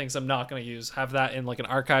things I'm not going to use. Have that in like an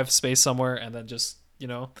archive space somewhere, and then just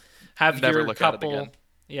have Never your look at it couple. again.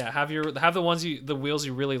 Yeah, have the wheels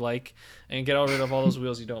you really like, and get rid of all those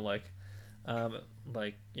wheels you don't like.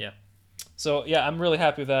 Yeah. So yeah, I'm really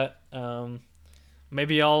happy with that.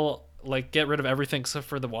 Maybe I'll like get rid of everything except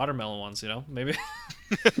for the watermelon ones. Maybe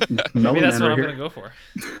maybe that's what I'm gonna go for.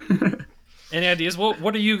 Any ideas?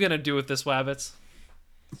 What are you gonna do with this, Wabbits?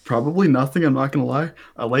 Probably nothing, I'm not gonna lie.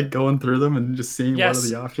 I like going through them and just seeing what are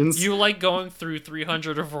the options. You like going through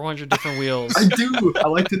 300 or 400 different wheels. I do. I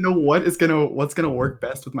like to know what's gonna work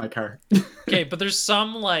best with my car. Okay, but there's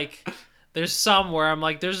some where I'm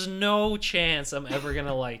like, there's no chance I'm ever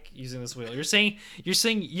gonna like using this wheel. You're saying you're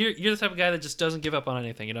the type of guy that just doesn't give up on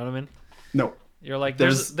anything. You know what I mean? No. You're like, There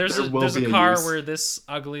there's will a be a car use. where this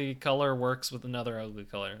ugly color works with another ugly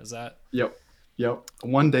color. Is that? Yep.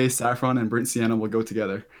 One day Saffron and Burnt Sienna will go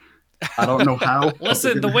together. I don't know how.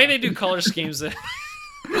 Listen, the way they do color schemes, the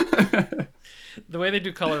way they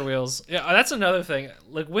do color wheels, yeah, that's another thing.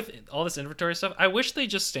 Like with all this inventory stuff, I wish they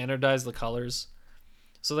just standardize the colors.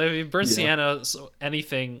 So that if you burn sienna, so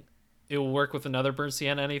anything, it will work with another burn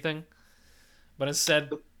sienna anything. But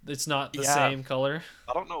instead, it's not the same color.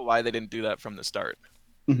 I don't know why they didn't do that from the start.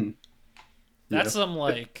 Mm-hmm. That's some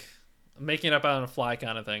like making it up out on a fly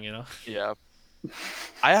kind of thing, you know? Yeah.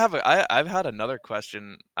 I've had another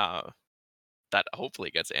question that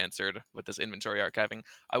hopefully gets answered with this inventory archiving.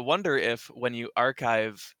 I wonder if when you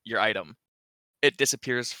archive your item, it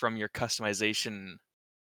disappears from your customization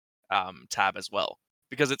tab as well,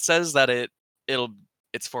 because it says that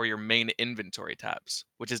it's for your main inventory tabs,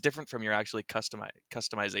 which is different from your actually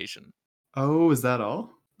customization. Oh, is that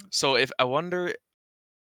all? So I wonder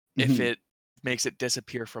if it makes it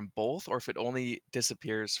disappear from both, or if it only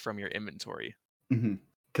disappears from your inventory.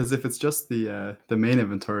 Because if it's just the main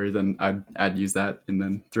inventory, then I'd use that and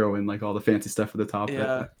then throw in like all the fancy stuff at the top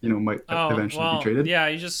that might eventually be traded. Yeah,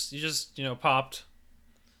 you just popped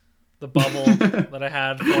the bubble that I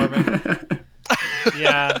had for me.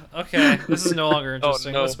 Yeah, okay. This is no longer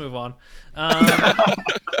interesting. Let's move on.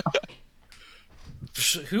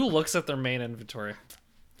 Who looks at their main inventory?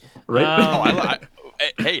 Right.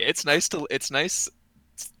 Hey, it's nice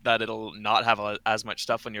that it'll not have as much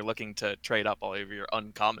stuff when you're looking to trade up all of your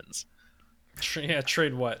uncommons.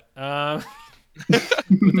 Trade what?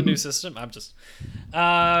 With the new system? I'm just.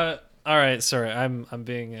 All right, sorry. I'm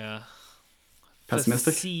being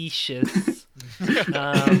pessimistic. Facetious.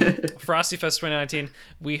 Frosty Fest 2019.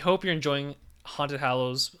 We hope you're enjoying Haunted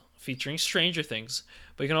Hallows featuring Stranger Things,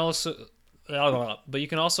 but you can also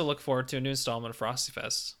look forward to a new installment of Frosty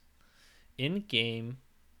Fest in-game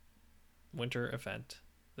winter event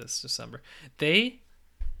this December. They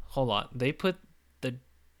put the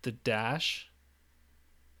dash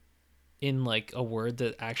in like a word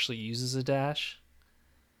that actually uses a dash.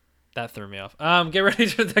 That threw me off. Get ready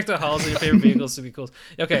to detect the halls of your favorite vehicles to be cool.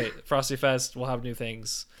 Okay, Frosty Fest, we'll have new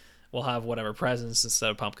things. We'll have whatever presents instead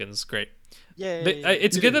of pumpkins. Great. Yay.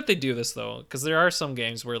 It's good that they do this though, because there are some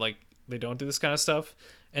games where like they don't do this kind of stuff,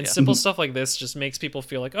 and simple stuff like this just makes people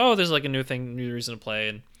feel like, oh, there's like a new thing, new reason to play,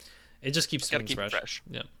 and it just keeps things fresh.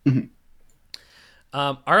 Yeah.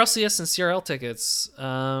 RLCS and CRL tickets.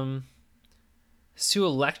 2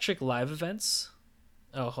 Electric live events.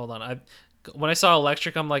 Oh, hold on. When I saw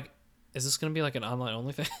Electric, I'm like, is this gonna be like an online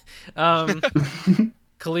only thing?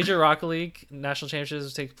 Collegiate Rocket League National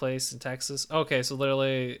Championships take place in Texas. Okay, so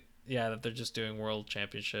literally, that they're just doing World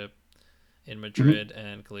Championship in Madrid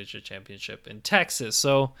and Collegiate Championship in Texas.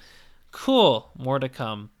 So cool. More to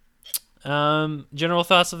come. General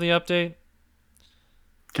thoughts of the update?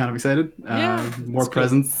 Kind of excited. More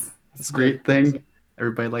presents. It's a great thing.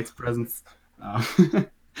 Everybody likes presents.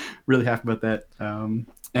 Really happy about that.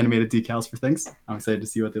 Animated decals for things. I'm excited to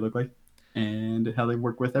see what they look like and how they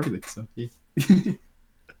work with everything. So yeah.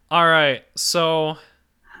 All right, so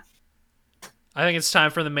I think it's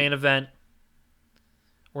time for the main event.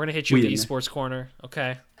 We're gonna hit you with the esports corner.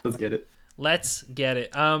 Okay. Let's get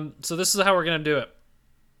it. So this is how we're gonna do it.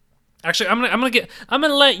 Actually, I'm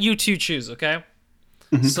gonna let you two choose. Okay.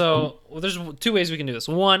 So there's 2 ways we can do this.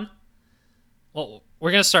 One, well,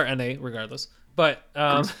 we're gonna start NA regardless, but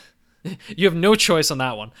you have no choice on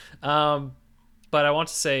that one. But I want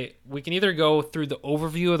to say we can either go through the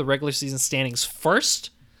overview of the regular season standings first,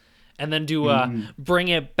 and then do bring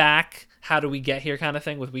it back. How do we get here kind of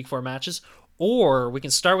thing with week 4 matches, or we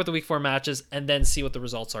can start with the week 4 matches and then see what the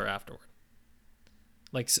results are afterward.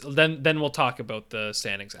 Like then we'll talk about the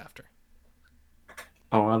standings after.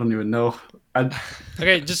 Oh, I don't even know.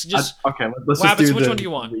 Okay, just okay. Let's just do which one do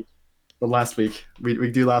you want? The last week.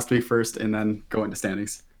 We do last week first, and then go into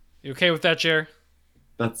standings. You okay with that, Jer?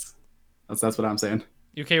 That's what I'm saying.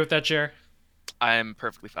 You okay with that, Jer? I'm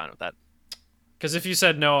perfectly fine with that. Because if you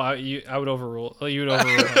said no, I would overrule. You would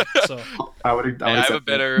overrule him. So I have a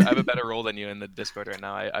better role than you in the Discord right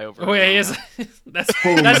now. I overrule. Oh yeah, he is. That's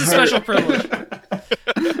a special privilege.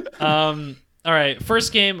 All right,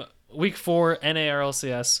 first game, week 4,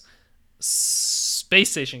 NARLCS,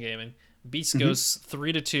 Space Station Gaming beats Ghosts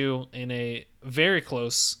 3-2 in a very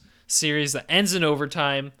close series that ends in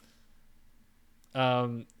overtime.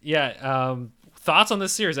 Thoughts on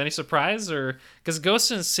this series? Any surprise? Or because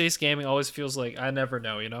Ghosts and Space Gaming always feels like I never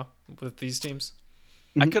know, with these teams.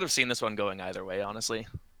 I could have seen this one going either way, honestly.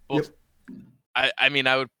 Well, yep. I mean,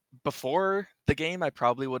 I would, before the game, I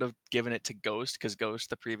probably would have given it to Ghost, because Ghost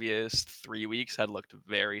the previous 3 weeks had looked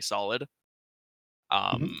very solid.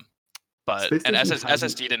 But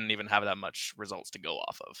SSG didn't even have that much results to go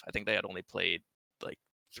off of. I think they had only played like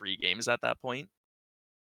 3 games at that point.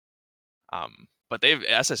 But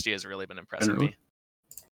SSG has really been impressing me.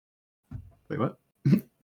 Wait, what?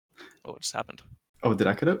 Oh, what just happened? Oh, did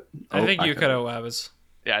I cut it? I think you cut it. out Wabbits.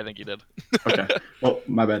 Yeah, I think you did. Okay. Well,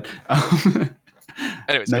 my bad.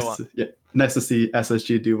 Anyways, nice go on. Nice to see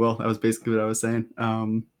SSG do well. That was basically what I was saying.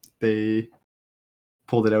 They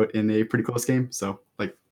pulled it out in a pretty close game. So,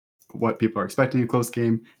 like, what people are expecting, a close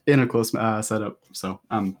game in a close setup. So,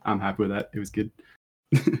 I'm happy with that. It was good.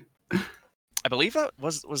 I believe that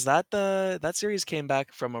was that series came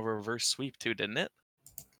back from a reverse sweep too, didn't it?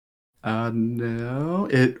 No,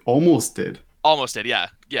 it almost did. Almost did, yeah.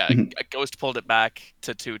 Ghost pulled it back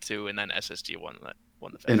to 2-2, and then SSG won the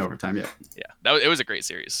fifth. In overtime. Yeah. It was a great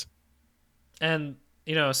series. And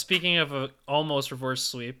speaking of a almost reverse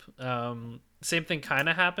sweep, same thing kind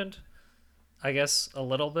of happened, I guess, a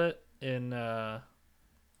little bit in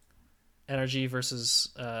NRG versus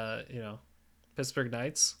Pittsburgh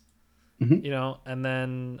Knights. Mm-hmm. And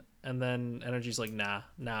then NRG's like nah.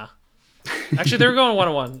 Actually, they were going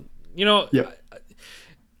 1-1. Yep.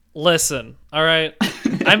 Listen, all right.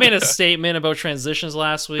 I made a statement about transitions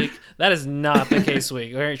last week. That is not the case this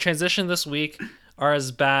week. All right, transition this week are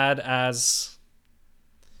as bad as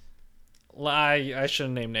I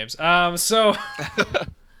shouldn't name names. So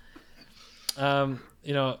they're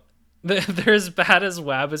as bad as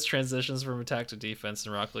Wabbit's transitions from attack to defense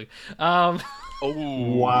in Rocket League. Oh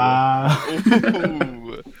wow!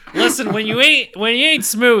 Listen, when you ain't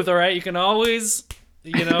smooth, all right, you can always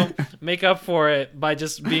make up for it by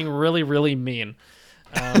just being really, really mean.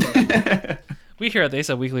 We here at the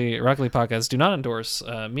ASAP Weekly Rocket League Podcast do not endorse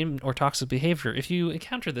mean or toxic behavior. If you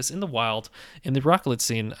encounter this in the wild, in the Rocket League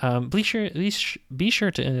scene, be sure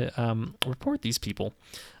to report these people.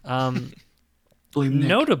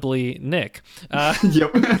 Notably, Nick.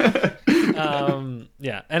 Yep.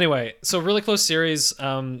 Yeah. Anyway, so really close series.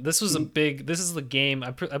 This is the game. I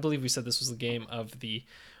believe we said this was the game of the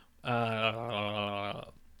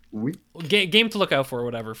game to look out for, or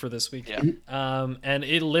whatever, for this week. Yeah. And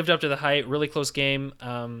it lived up to the hype. Really close game.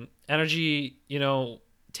 Energy,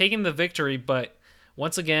 taking the victory, but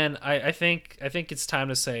once again, I think it's time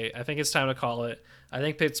to say. I think it's time to call it. I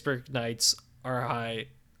think Pittsburgh Knights are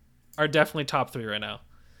definitely top 3 right now.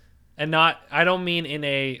 And I don't mean in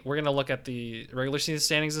a, we're going to look at the regular season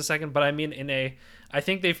standings in a second, but I mean I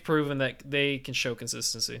think they've proven that they can show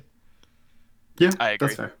consistency. Yeah, I agree.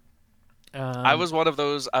 That's fair. I was one of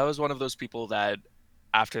those people that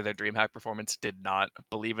after their DreamHack performance did not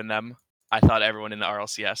believe in them. I thought everyone in the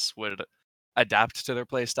RLCS would adapt to their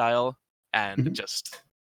play style and just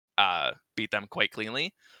beat them quite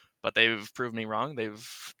cleanly. But they've proved me wrong.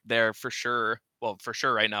 They're for sure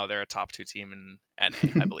right now they're a top 2 team in NA,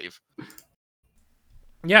 I believe.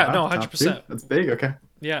 Yeah, no, 100%. That's big. Okay.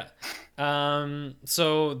 Yeah.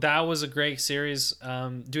 So that was a great series.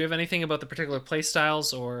 Do you have anything about the particular play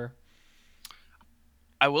styles, or?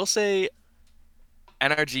 I will say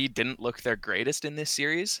NRG didn't look their greatest in this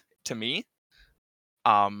series to me.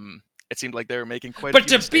 It seemed like they were making quite a few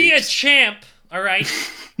mistakes. But to be a champ, all right?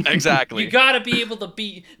 Exactly. You got to be able to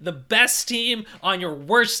be the best team on your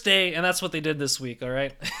worst day, and that's what they did this week, all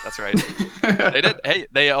right? That's right. They did. Hey,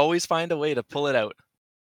 they always find a way to pull it out.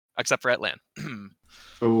 Except for Atlan.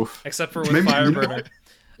 Except for with Fireburner.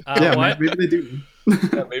 What? Maybe they do.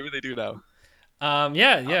 Yeah, maybe they do now.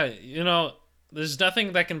 Yeah. There's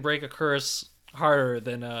nothing that can break a curse harder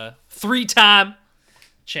than a 3-time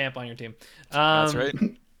champ on your team. That's right.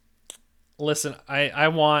 Listen,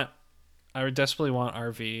 I desperately want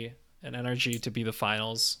RV and NRG to be the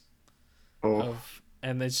finals.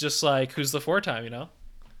 And it's just like, who's the 4-time,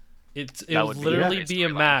 It would literally be a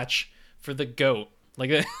match for the GOAT.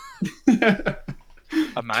 Like a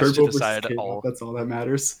match Turbo to decide all. That's all that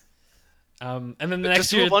matters. And then the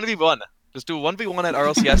next year, do a 1v1. Just do a 1v1 at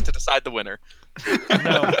RLCS to decide the winner.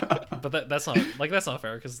 No, but that's not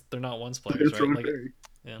fair because they're not ones players, right? Like,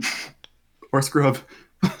 yeah. Or scrub.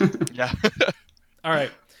 Yeah. All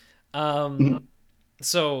right.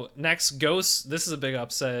 So next, Ghosts. This is a big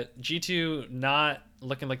upset. G2 not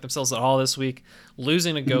looking like themselves at all this week,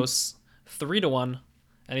 losing to Ghosts 3-1.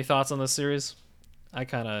 Any thoughts on this series? I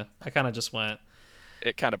kind of just went.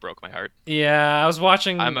 It kind of broke my heart. Yeah, I was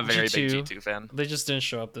watching. I'm a very G2. big G2 fan. They just didn't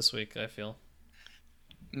show up this week, I feel.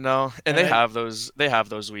 No, and they have those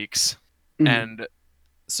weeks, and it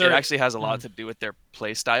actually has a lot to do with their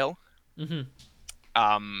play style. G2's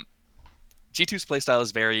play style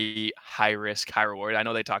is very high risk, high reward. I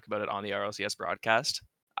know they talk about it on the RLCS broadcast.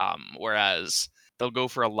 Whereas they'll go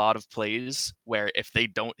for a lot of plays where if they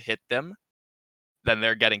don't hit them, then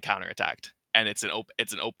they're getting counterattacked, and it's an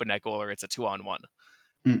open net goal or it's a 2-on-1.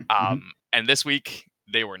 And this week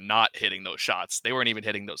they were not hitting those shots. They weren't even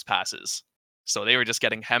hitting those passes. So they were just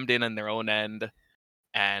getting hemmed in their own end,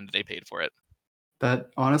 and they paid for it.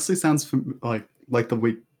 That honestly sounds like the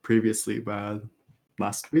week previously,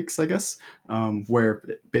 last week's, I guess, where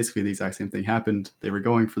basically the exact same thing happened. They were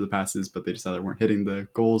going for the passes, but they just either weren't hitting the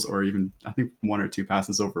goals, or even I think 1 or 2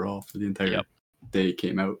 passes overall for the entire day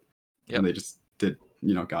came out, and they just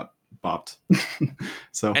got bopped.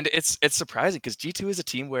 So, and it's surprising because G2 is a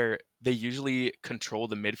team where they usually control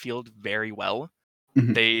the midfield very well.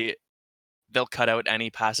 Mhm. They'll cut out any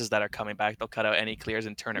passes that are coming back. They'll cut out any clears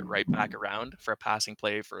and turn it right back around for a passing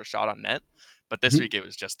play for a shot on net. But this week it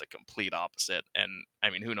was just the complete opposite. And I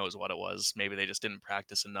mean, who knows what it was? Maybe they just didn't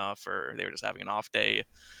practice enough, or they were just having an off day.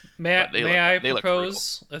 May I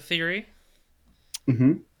propose a theory?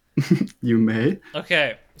 You may.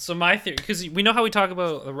 Okay, so my theory, because we know how we talk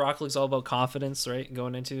about the Rocket League's all about confidence, right?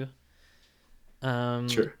 Going into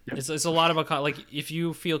Sure. Yep. It's a lot about like if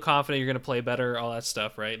you feel confident, you're gonna play better, all that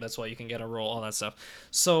stuff, right? That's why you can get a roll, all that stuff.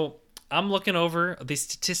 So I'm looking over the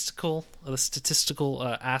statistical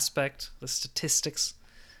aspect, the statistics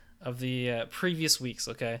of the previous weeks.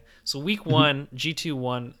 Okay, so week 1, G2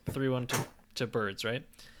 won 3-1 to Birds, right?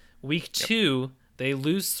 Week 2, they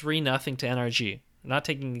lose 3-0 to NRG, not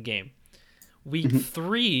taking the game. Week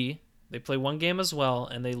 3, they play one game as well,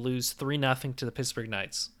 and they lose 3-0 to the Pittsburgh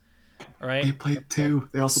Knights. All right. They played 2.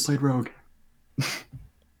 They also played Rogue.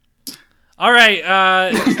 All right.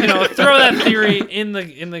 Throw that theory in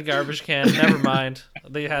the garbage can. Never mind.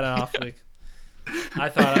 They had an off week. I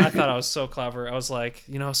thought I was so clever. I was like,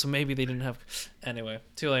 so maybe they didn't have. Anyway,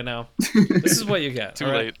 too late now. This is what you get. Too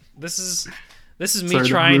late. This is me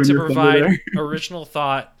trying to provide original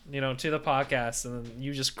thought, to the podcast, and then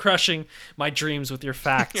you just crushing my dreams with your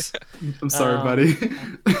facts. I'm sorry, buddy.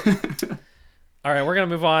 All right, we're gonna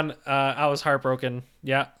move on. I was heartbroken.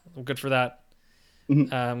 Yeah, good for that.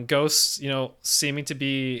 Ghosts, seeming to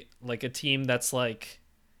be like a team that's like,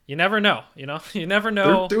 you never know. You never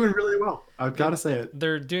know. They're doing really well. I've got to say it.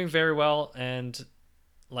 They're doing very well, and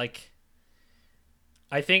like,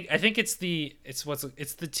 I think it's the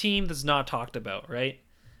team that's not talked about, right?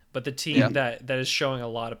 But the team that is showing a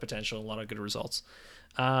lot of potential, a lot of good results.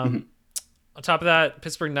 On top of that,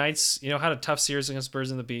 Pittsburgh Knights, had a tough series against Birds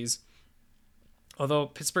and the Bees. Although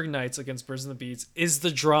Pittsburgh Knights against Birds and the Bees is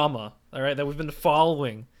the drama, all right, that we've been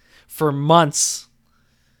following for months.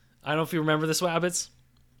 I don't know if you remember this, Wabbits.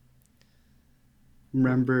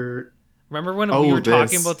 Remember when we were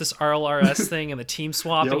talking about this RLRS thing and the team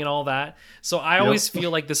swapping and all that? So I always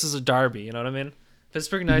feel like this is a derby, you know what I mean?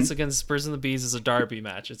 Pittsburgh Knights against Birds and the Bees is a derby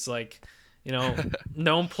match. It's like,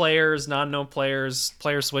 known players, non-known players,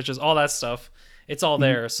 player switches, all that stuff. It's all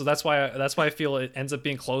there. So that's why I feel it ends up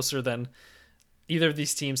being closer than either of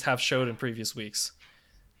these teams have showed in previous weeks.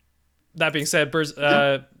 That being said, Birds,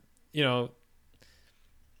 can I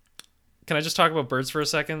just talk about Birds for a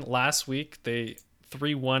second? Last week, they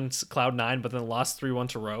 3-1 Cloud9, but then lost 3-1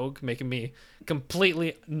 to Rogue, making me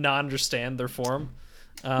completely not understand their form.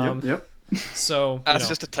 Yep. So that's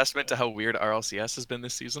just a testament to how weird RLCS has been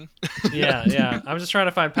this season. yeah. I'm just trying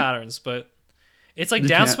to find patterns, but it's like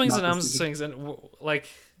downswings and upswings, and like,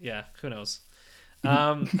 who knows?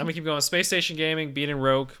 I'm gonna keep going. Space Station Gaming beating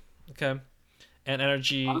Rogue, okay, and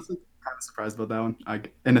Energy. Honestly, kind of surprised about that one.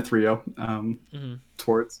 In a 3-0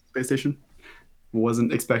 towards Space Station.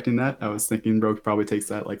 Wasn't expecting that. I was thinking Rogue probably takes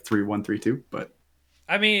that like 3-1, 3-2, but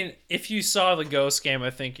I mean, if you saw the Ghost game,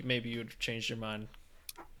 I think maybe you would have changed your mind.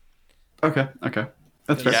 Okay,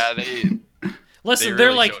 that's fair. Yeah, Listen,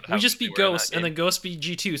 they're like, we just beat Ghost, and then Ghost beat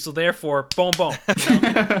G2, so therefore, boom.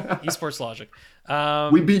 Esports logic.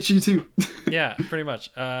 We beat G2. Yeah, pretty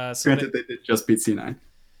much. Granted, they did just beat C9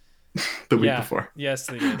 the week before. Yes,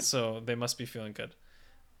 they did, so they must be feeling good.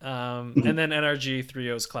 And then NRG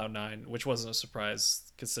 3-0's Cloud9, which wasn't a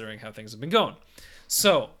surprise considering how things have been going.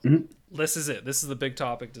 So, this is it. This is the big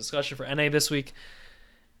topic discussion for NA this week.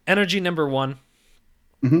 Energy number 1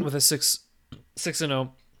 with a 6-0.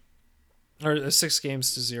 Or 6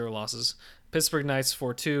 games to 0 losses. Pittsburgh Knights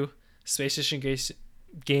 4-2. Space Station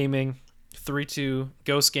Gaming 3-2.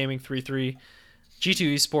 Ghost Gaming 3-3.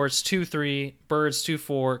 G2 Esports 2-3. Birds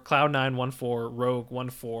 2-4. Cloud9 1-4. Rogue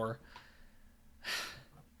 1-4.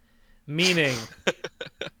 Meaning,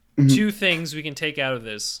 2 things we can take out of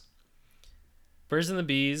this. Birds and the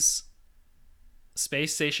Bees,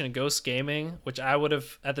 Space Station, and Ghost Gaming, which I would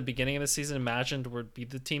have, at the beginning of the season, imagined would be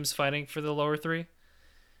the teams fighting for the lower 3.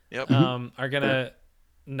 Yep. Are gonna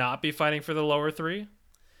not be fighting for the lower 3.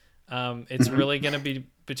 It's really gonna be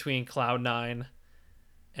between Cloud9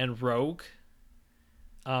 and Rogue.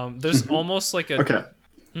 There's almost like a okay.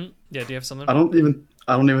 Yeah, do you have something? I don't even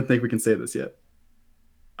think we can say this yet.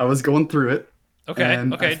 I was going through it. Okay.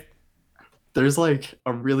 And Okay. there's like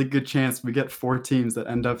a really good chance we get 4 teams that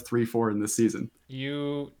end up 3-4 in this season.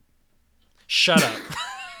 You shut up.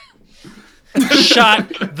 Shut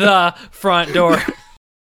the front door.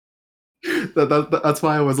 That's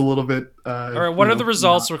why I was a little bit. All right. What are the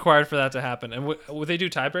results required for that to happen? And would they do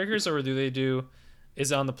tiebreakers, or do they do?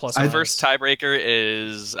 Is it on the plus? The first tiebreaker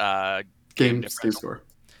is game score.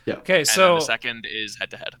 Yeah. Okay. And So the second is head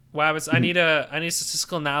to head. Wabbits, I need a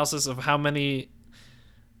statistical analysis of how we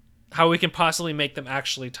can possibly make them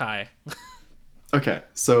actually tie. Okay,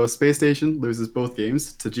 so Space Station loses both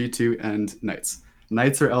games to G2 and Knights.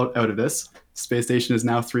 Knights are out of this. Space Station is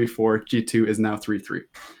now 3-4. G2 is now 3-3.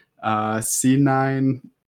 C9.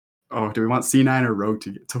 Oh, do we want C9 or Rogue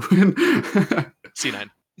to win? C9.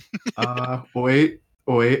 Wait.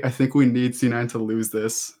 I think we need C9 to lose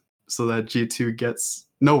this so that G2 gets.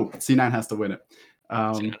 No, C9 has to win it.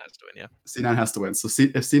 C9 has to win, yeah. C9 has to win. So if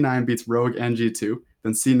C9 beats Rogue and G2,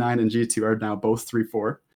 then C9 and G2 are now both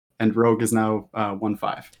 3-4. And Rogue is now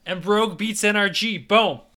 1-5. And Rogue beats NRG.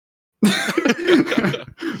 Boom.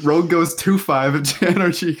 Rogue goes 2-5 and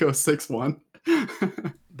NRG goes 6-1.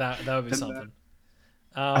 That would be something.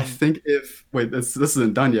 I think this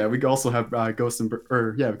isn't done yet. We could also have Ghosts and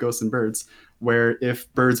Birds, where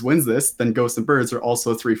if Birds wins this, then Ghosts and Birds are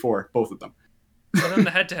also 3-4, both of them. So then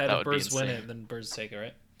the head-to-head, if Birds win it, then Birds take it,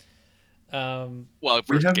 right? Well,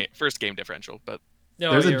 first game differential, but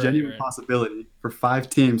there's a genuine possibility for 5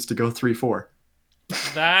 teams to go 3-4.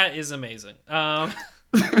 That is amazing.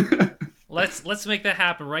 Let's make that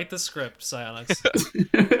happen. Write the script,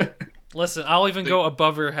 Psyonix. Listen, I'll even go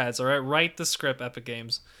above your heads. All right, write the script, Epic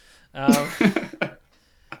Games.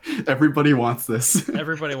 Everybody wants this.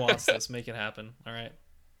 Everybody wants this. Make it happen. All right.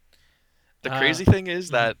 The crazy thing is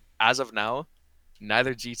that as of now,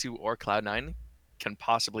 neither G2 or Cloud9 can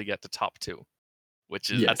possibly get to top 2,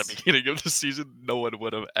 which is at the beginning of the season, no one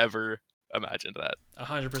would have ever imagined that.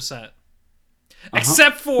 100%.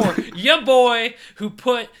 Except for your boy who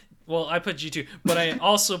put. Well, I put G2, but I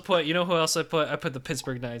also put. You know who else I put? I put the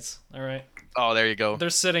Pittsburgh Knights. All right. Oh, there you go. They're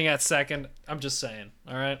sitting at second. I'm just saying.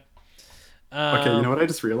 All right. Okay, you know what I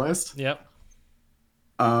just realized? Yep.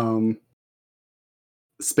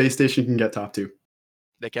 Space Station can get top 2.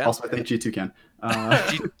 They can. Also, I think G2 can.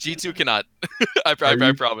 G2 cannot.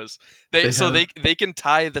 I promise. They can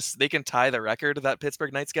tie this. They can tie the record that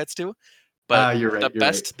Pittsburgh Knights gets to. But you're right.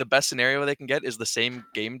 The best scenario they can get is the same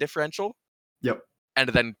game differential. Yep. And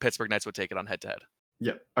then Pittsburgh Knights would take it on head to head.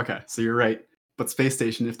 Yep. Okay, so you're right. But Space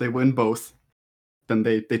Station, if they win both, then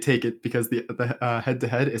they take it because the head to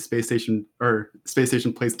head is Space Station, or Space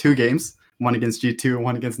Station plays 2 games, one against G2 and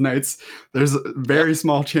one against Knights. There's a very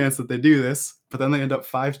small chance that they do this, but then they end up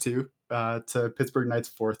 5-2 to Pittsburgh Knights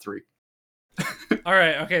 4-3. All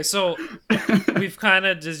right. Okay. So we've kind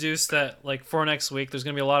of deduced that, like, for next week, there's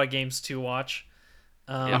gonna be a lot of games to watch. It's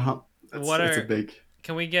a big.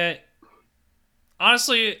 Can we get?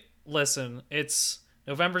 Honestly, listen. It's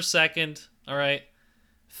November 2nd. All right,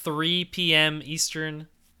 3 p.m. Eastern.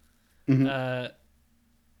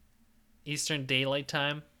 Eastern Daylight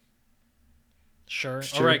Time. Sure.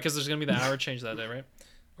 All right, because there's gonna be the hour change that day, right?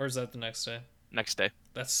 Or is that the next day? Next day.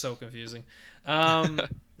 That's so confusing.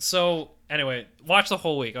 So anyway, watch the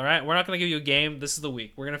whole week. All right, we're not gonna give you a game. This is the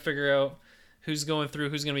week. We're gonna figure out who's going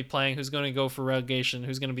through, who's gonna be playing, who's gonna go for relegation,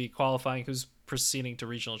 who's gonna be qualifying, who's proceeding to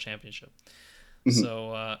regional championship.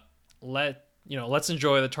 So let's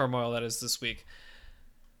enjoy the turmoil that is this week.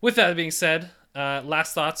 With that being said,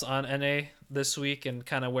 last thoughts on NA this week and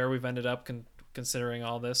kind of where we've ended up considering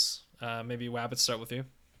all this. Maybe Wabbit, start with you.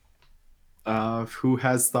 Who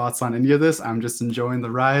has thoughts on any of this? I'm just enjoying the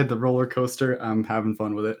ride, the roller coaster. I'm having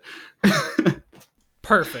fun with it.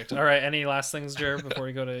 Perfect. All right. Any last things, Jared, before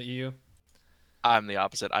we go to EU? I'm the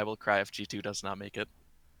opposite. I will cry if G2 does not make it.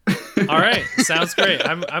 All right. Sounds great.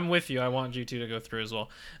 I'm with you. I want G2 to go through as well.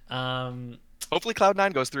 Hopefully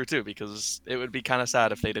Cloud9 goes through too, because it would be kind of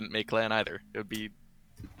sad if they didn't make LAN either. It would be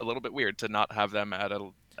a little bit weird to not have them at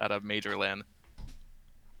a major LAN.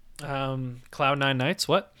 Cloud9 Knights,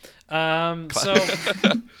 what?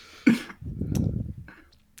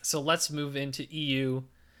 So let's move into EU,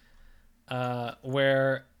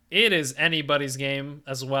 where it is anybody's game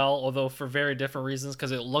as well, although for very different reasons,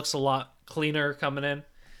 because it looks a lot cleaner coming in,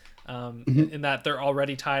 in that they're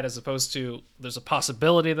already tied, as opposed to there's a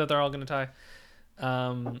possibility that they're all going to tie.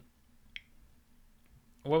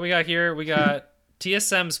 What we got here, we got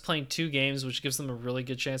TSM's playing 2 games, which gives them a really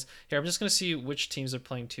good chance. Here, I'm just going to see which teams are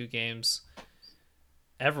playing 2 games.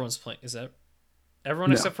 Everyone's playing. Is that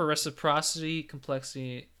everyone except for Reciprocity,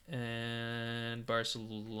 Complexity, and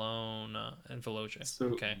Barcelona and Veloce. So,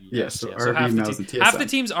 okay. Yeah, so yes. So RV, Mouse, and TSM. half the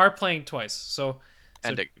teams are playing twice. So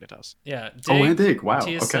And Dignitas. yeah, and Dig. Wow.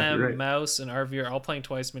 TSM, Okay, you're right. Mouse, and RV are all playing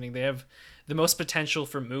twice, meaning they have the most potential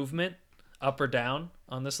for movement up or down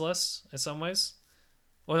on this list in some ways.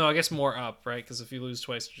 Well, no, I guess more up, right? Because if you lose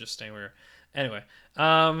twice, you're just staying where. Anyway,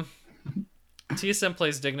 TSM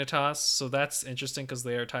plays Dignitas, so that's interesting because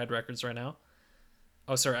they are tied records right now.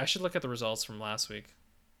 Oh, sorry, I should look at the results from last week.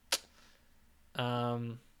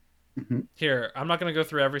 Here, I'm not gonna go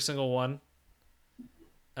through every single one.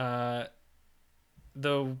 The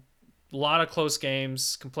lot of close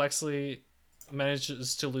games. Complexity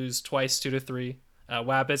manages to lose twice, 2-3.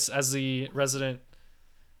 Wabbits, as the resident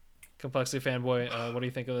Complexity fanboy, what do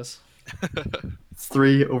you think of this?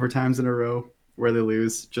 3 overtimes in a row where they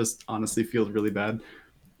lose just honestly feels really bad.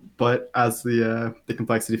 But as the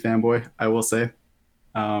Complexity fanboy, I will say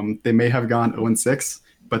they may have gone 0-6,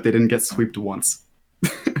 but they didn't get swept once.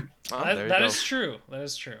 That is true. That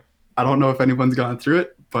is true. I don't know if anyone's gone through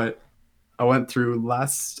it, but I went through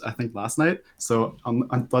last night. So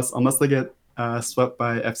unless they get swept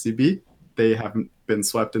by FCB, they haven't been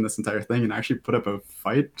swept in this entire thing and actually put up a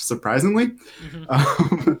fight, surprisingly,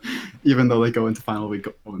 even though they go into final week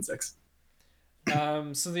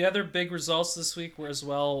 0-6. So the other big results this week were as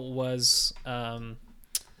well was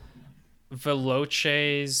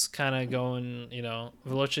Veloce's kind of going,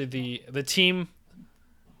 Veloce, the team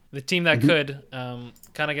that could,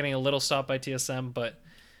 kind of getting a little stopped by TSM, but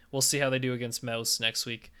we'll see how they do against Mouse next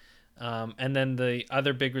week. And then the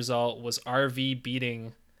other big result was RV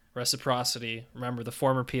beating Reciprocity. Remember, the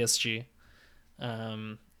former PSG.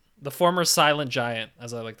 The former Silent Giant,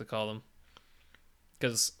 as I like to call them.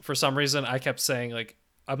 Because for some reason, I kept saying,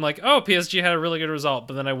 I'm like, oh, PSG had a really good result,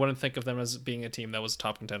 but then I wouldn't think of them as being a team that was a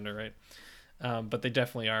top contender, right? But they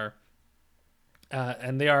definitely are.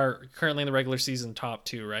 And they are currently in the regular season top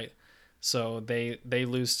 2, right? So they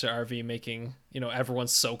lose to RV, making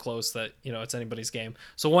everyone's so close that it's anybody's game.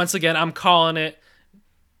 So once again, I'm calling it.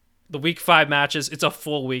 The week 5 matches, it's a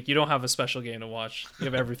full week. You don't have a special game to watch. You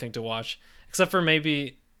have everything to watch, except for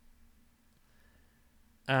maybe.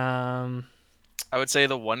 I would say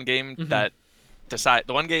the one game the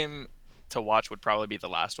one game to watch would probably be the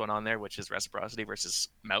last one on there, which is Reciprocity versus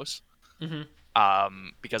Mouse.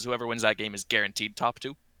 Because whoever wins that game is guaranteed top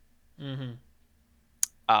 2.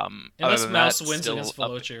 Unless Mouse wins against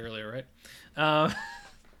Veloce earlier, right?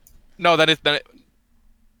 No,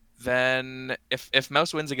 then if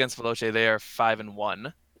Mouse wins against Veloce, they are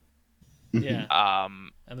 5-1. Yeah.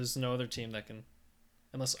 And there's no other team that can,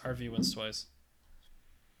 unless RV wins twice.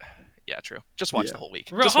 Yeah, true. Just watch the whole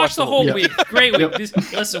week. Just watch the whole week. Great week.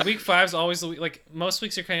 Listen, week 5 is always the week. Like most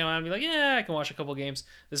weeks, you're coming on and be like, yeah, I can watch a couple games.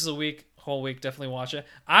 This is a whole week. Definitely watch it.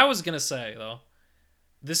 I was gonna say though,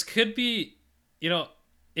 this could be,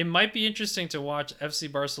 it might be interesting to watch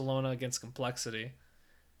FC Barcelona against Complexity,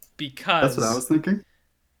 because that's what I was thinking.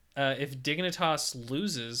 If Dignitas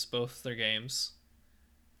loses both their games,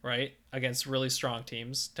 right, against really strong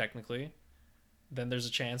teams, technically, then there's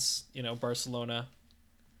a chance, Barcelona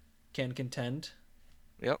can contend.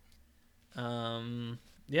 Yep.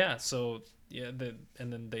 Yeah. So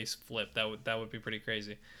and then they flip. That would be pretty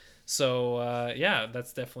crazy. So yeah,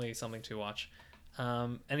 that's definitely something to watch.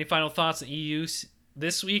 Any final thoughts on EU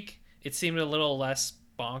this week? It seemed a little less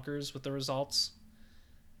bonkers with the results.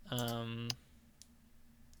 I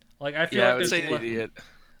feel like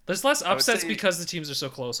there's less upsets because the teams are so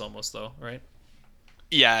close, almost though, right?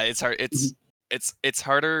 Yeah, it's hard. It's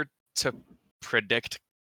harder to predict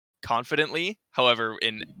confidently. However,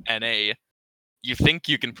 in NA, you think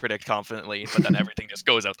you can predict confidently, but then everything just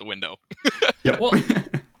goes out the window. Well,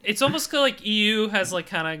 it's almost like EU has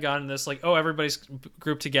kind of gotten this everybody's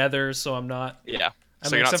grouped together, so I'm not. Yeah.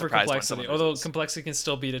 So you're not surprised for Complexity. Although Complexity can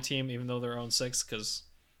still beat a team even though they're 0-6 because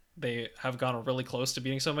they have gone really close to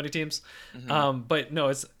beating so many teams. But no,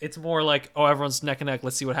 it's more like, oh, everyone's neck and neck.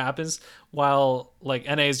 Let's see what happens. While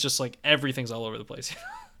NA is just everything's all over the place.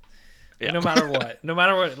 Yeah. No matter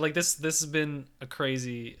what, this has been a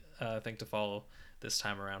crazy thing to follow this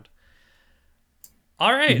time around.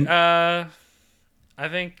 All right. I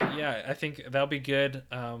think that'll be good.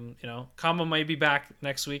 Kama might be back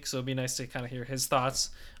next week, so it'd be nice to kind of hear his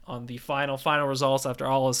thoughts on the final results after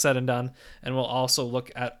all is said and done. And we'll also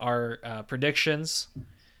look at our predictions,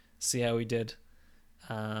 see how we did.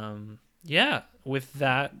 Yeah, with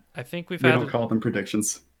that, I think we don't call them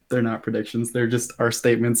predictions. They're not predictions. They're just our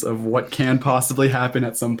statements of what can possibly happen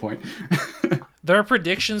at some point. There are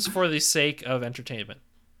predictions for the sake of entertainment,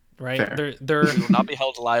 right? Fair. They're We will not be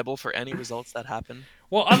held liable for any results that happen.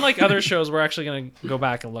 well, unlike other shows, we're actually gonna go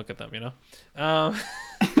back and look at them. I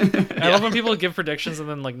love when people give predictions and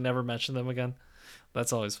then like never mention them again.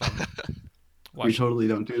 That's always fun. We totally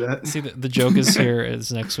don't do that. See, the joke is here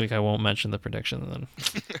is next week I won't mention the prediction then.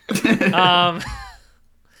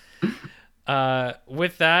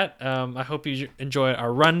 With that, I hope you enjoy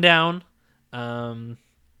our rundown. I'd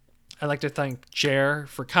like to thank Jer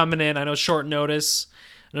for coming in. I know short notice.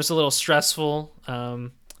 I know it's a little stressful,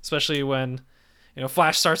 especially when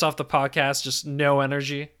Flash starts off the podcast just no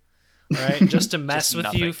energy, right? Just to mess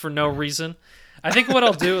with you for no reason. I think what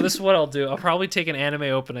I'll do, this is what I'll do. I'll probably take an anime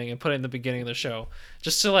opening and put it in the beginning of the show,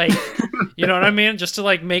 just to like, you know what I mean? Just to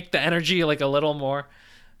like make the energy like a little more.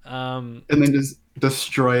 And then just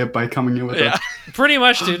destroy it by coming in with it. Pretty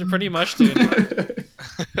much, dude. But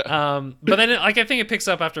then I think it picks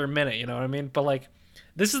up after a minute. You know what I mean? But like,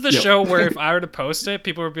 this is the show where if I were to post it,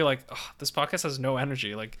 people would be like, "Oh, this podcast has no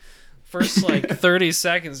energy." Like, first like 30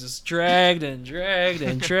 seconds just dragged. And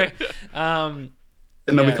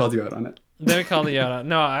nobody called you out on it. Then we called you out on.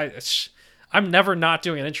 No, I'm never not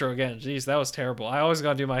doing an intro again. Jeez, that was terrible. I always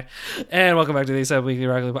gotta do my and welcome back to the ASAP Weekly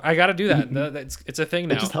Rocket League. I gotta do that. It's a thing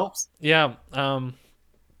now. It just helps. Yeah.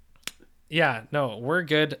 Yeah. No, we're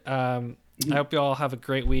good. I hope you all have a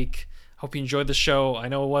great week. Hope you enjoyed the show. I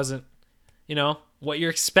know it wasn't, what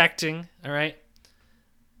you're expecting. All right.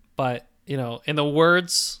 But in the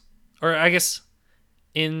words, or I guess,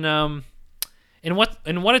 in what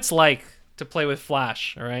it's like to play with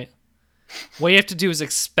Flash. All right. What you have to do is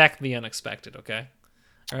expect the unexpected, okay?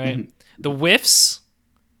 All right? Mm-hmm. The whiffs,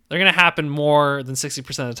 they're going to happen more than 60%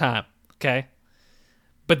 of the time, okay?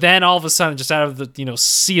 But then all of a sudden, just out of the,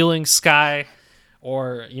 ceiling sky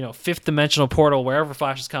or, fifth dimensional portal, wherever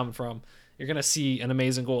Flash is coming from, you're going to see an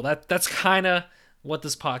amazing goal. That's kind of what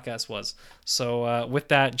this podcast was. So with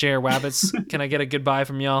that, Jer Wabbits, can I get a goodbye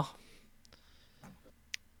from y'all?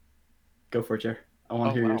 Go for it, Jer. I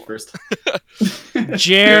want to hear yours first.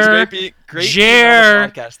 Jer, great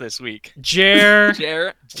podcast this week. Jer,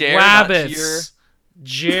 Wabbits.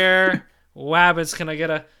 Jer, Wabbits. Can I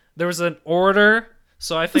get there was an order,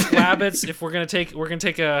 so I think Wabbits, if we're gonna take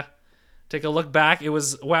a look back, it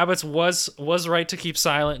was Wabbits was right to keep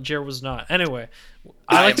silent, Jer was not. Anyway,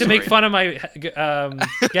 I like to make fun of my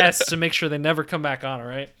guests to make sure they never come back on, all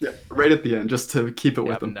right? Yeah, right at the end, just to keep it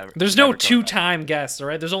with them. There's no two-time guests, all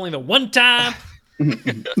right? There's only the one time.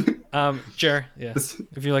 Jer, yeah.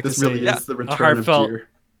 If you like to say really is the return a heartfelt of Jer.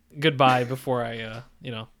 Goodbye before I,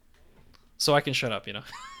 so I can shut up,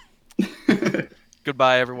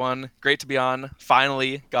 Goodbye, everyone. Great to be on.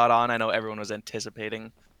 Finally got on. I know everyone was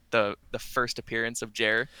anticipating the first appearance of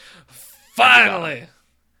Jer. Finally,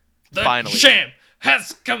 the champ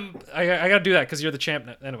has come. I gotta do that because you're the champ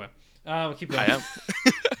now. Anyway, keep going.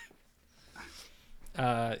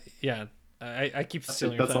 I am. Yeah. I keep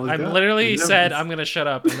stealing your time. I literally said I'm gonna shut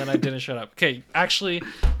up, and then I didn't shut up. Okay, actually,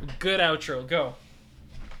 good outro. Go.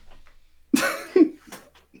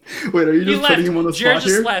 Wait, are you just putting him on the spot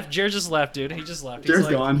here? Jer just left, dude. He just left. Jer's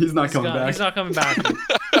gone. He's not coming back. He's not coming back.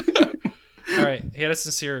 All right, he had a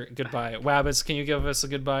sincere goodbye. Wabbits, can you give us a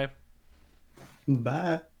goodbye?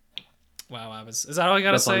 Bye. Wow, Wabbits. Is that all you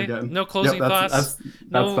gotta say? No closing thoughts?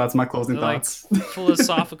 That's my closing thoughts.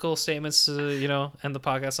 Philosophical statements to end the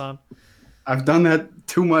podcast on? I've done that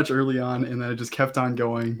too much early on, and then it just kept on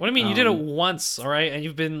going. What do you mean? You did it once, all right? And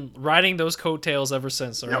you've been riding those coattails ever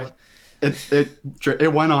since, all right?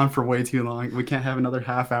 It went on for way too long. We can't have another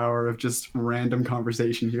half hour of just random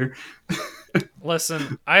conversation here.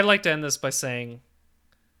 Listen, I'd like to end this by saying,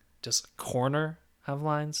 does corner have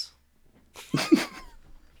lines?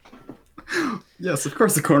 Yes, of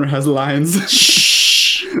course the corner has lines.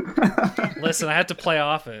 Shh. Listen, I had to play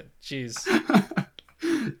off it. Jeez.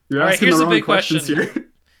 You're asking here's the big question. Here.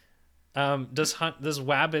 Does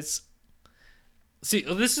Wabbits? See,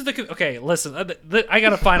 this is okay. Listen, I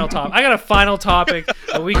got a final topic. I got a final topic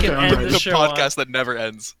that we can end the show on. The podcast that never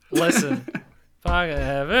ends. Listen,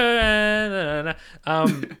 Wabbits.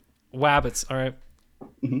 All right.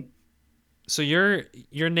 Mm-hmm. So your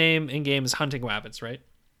name in game is Hunting Wabbits, right?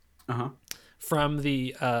 From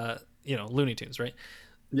the Looney Tunes, right?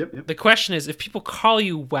 Yep. The question is, if people call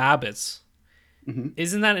you Wabbits,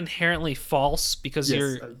 isn't that inherently false because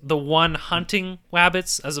you're the one hunting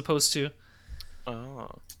Wabbits as opposed to? Oh.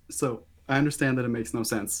 So I understand that it makes no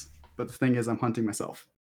sense, but the thing is, I'm hunting myself,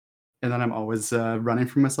 and then I'm always running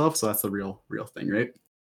from myself. So that's the real thing, right?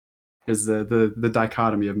 Is the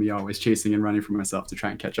dichotomy of me always chasing and running from myself to try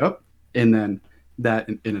and catch up, and then that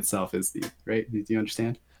in itself is the right. Do you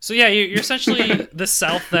understand? So yeah, you're essentially the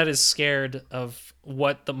self that is scared of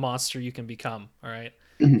what the monster you can become. All right.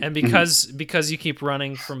 and because you keep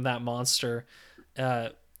running from that monster,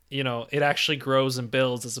 it actually grows and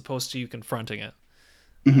builds as opposed to you confronting it.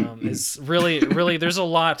 Is really there's a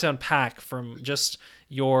lot to unpack from just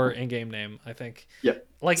your in-game name, I think. Yeah.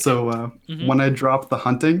 Like when I drop the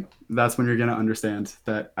hunting, that's when you're gonna understand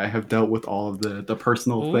that I have dealt with all of the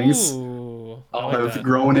personal things. I've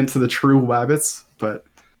grown into the true wabbits, but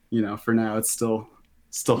for now it's still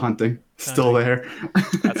hunting, still there.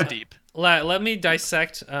 That's deep. Let me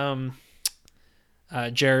dissect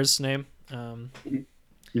Jer's name. You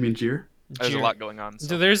mean Jeer? There's a lot going on.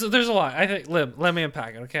 So. There's a lot. I think let me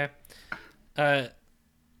unpack it, okay?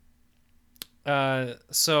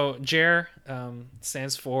 So Jer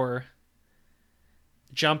stands for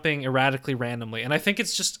jumping erratically randomly, and I think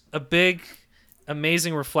it's just a big,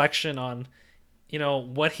 amazing reflection on,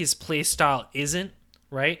 what his play style isn't,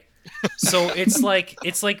 right? So it's like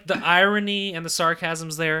the irony and the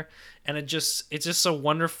sarcasm's there, and it's just so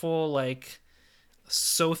wonderful, like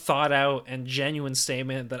so thought out and genuine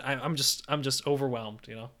statement that I'm just overwhelmed,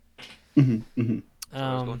 That's what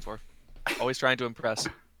I was going for. Always trying to impress.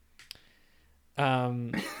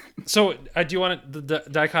 So do you want the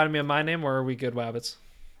dichotomy of my name, or are we good, Wabbits?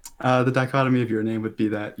 The dichotomy of your name would be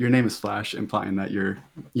that your name is Flash, implying that you're,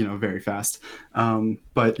 very fast.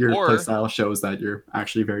 But your playstyle shows that you're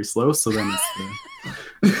actually very slow. So then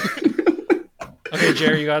it's Okay,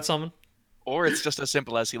 Jerry, you got something? Or it's just as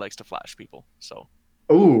simple as he likes to flash people. So.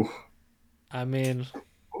 Oh. I mean.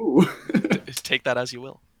 Ooh. Take that as you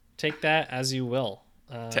will. Take that as you will.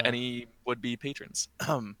 To any would-be patrons.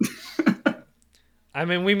 I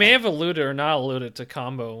mean, we may have alluded or not alluded to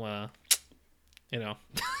combo.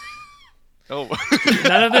 Oh.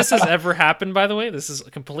 None of this has ever happened, by the way. This is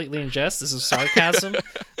completely in jest. This is sarcasm.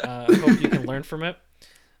 I hope you can learn from it.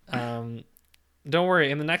 Don't worry.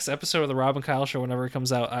 In the next episode of the Rob and Kyle Show, whenever it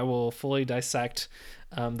comes out, I will fully dissect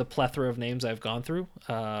the plethora of names I've gone through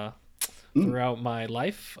throughout my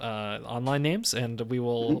life, online names, and we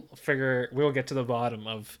will get to the bottom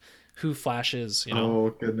of who Flash is. Oh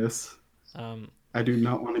goodness. I do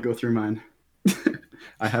not want to go through mine.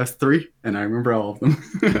 I have 3, and I remember all of them.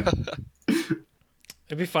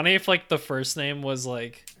 It'd be funny if the first name was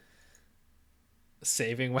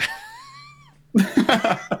Saving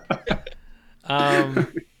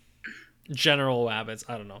General Wabbits.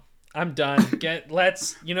 I don't know. I'm done.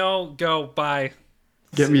 Let's go. Bye.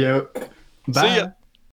 Get me out. Bye. See ya.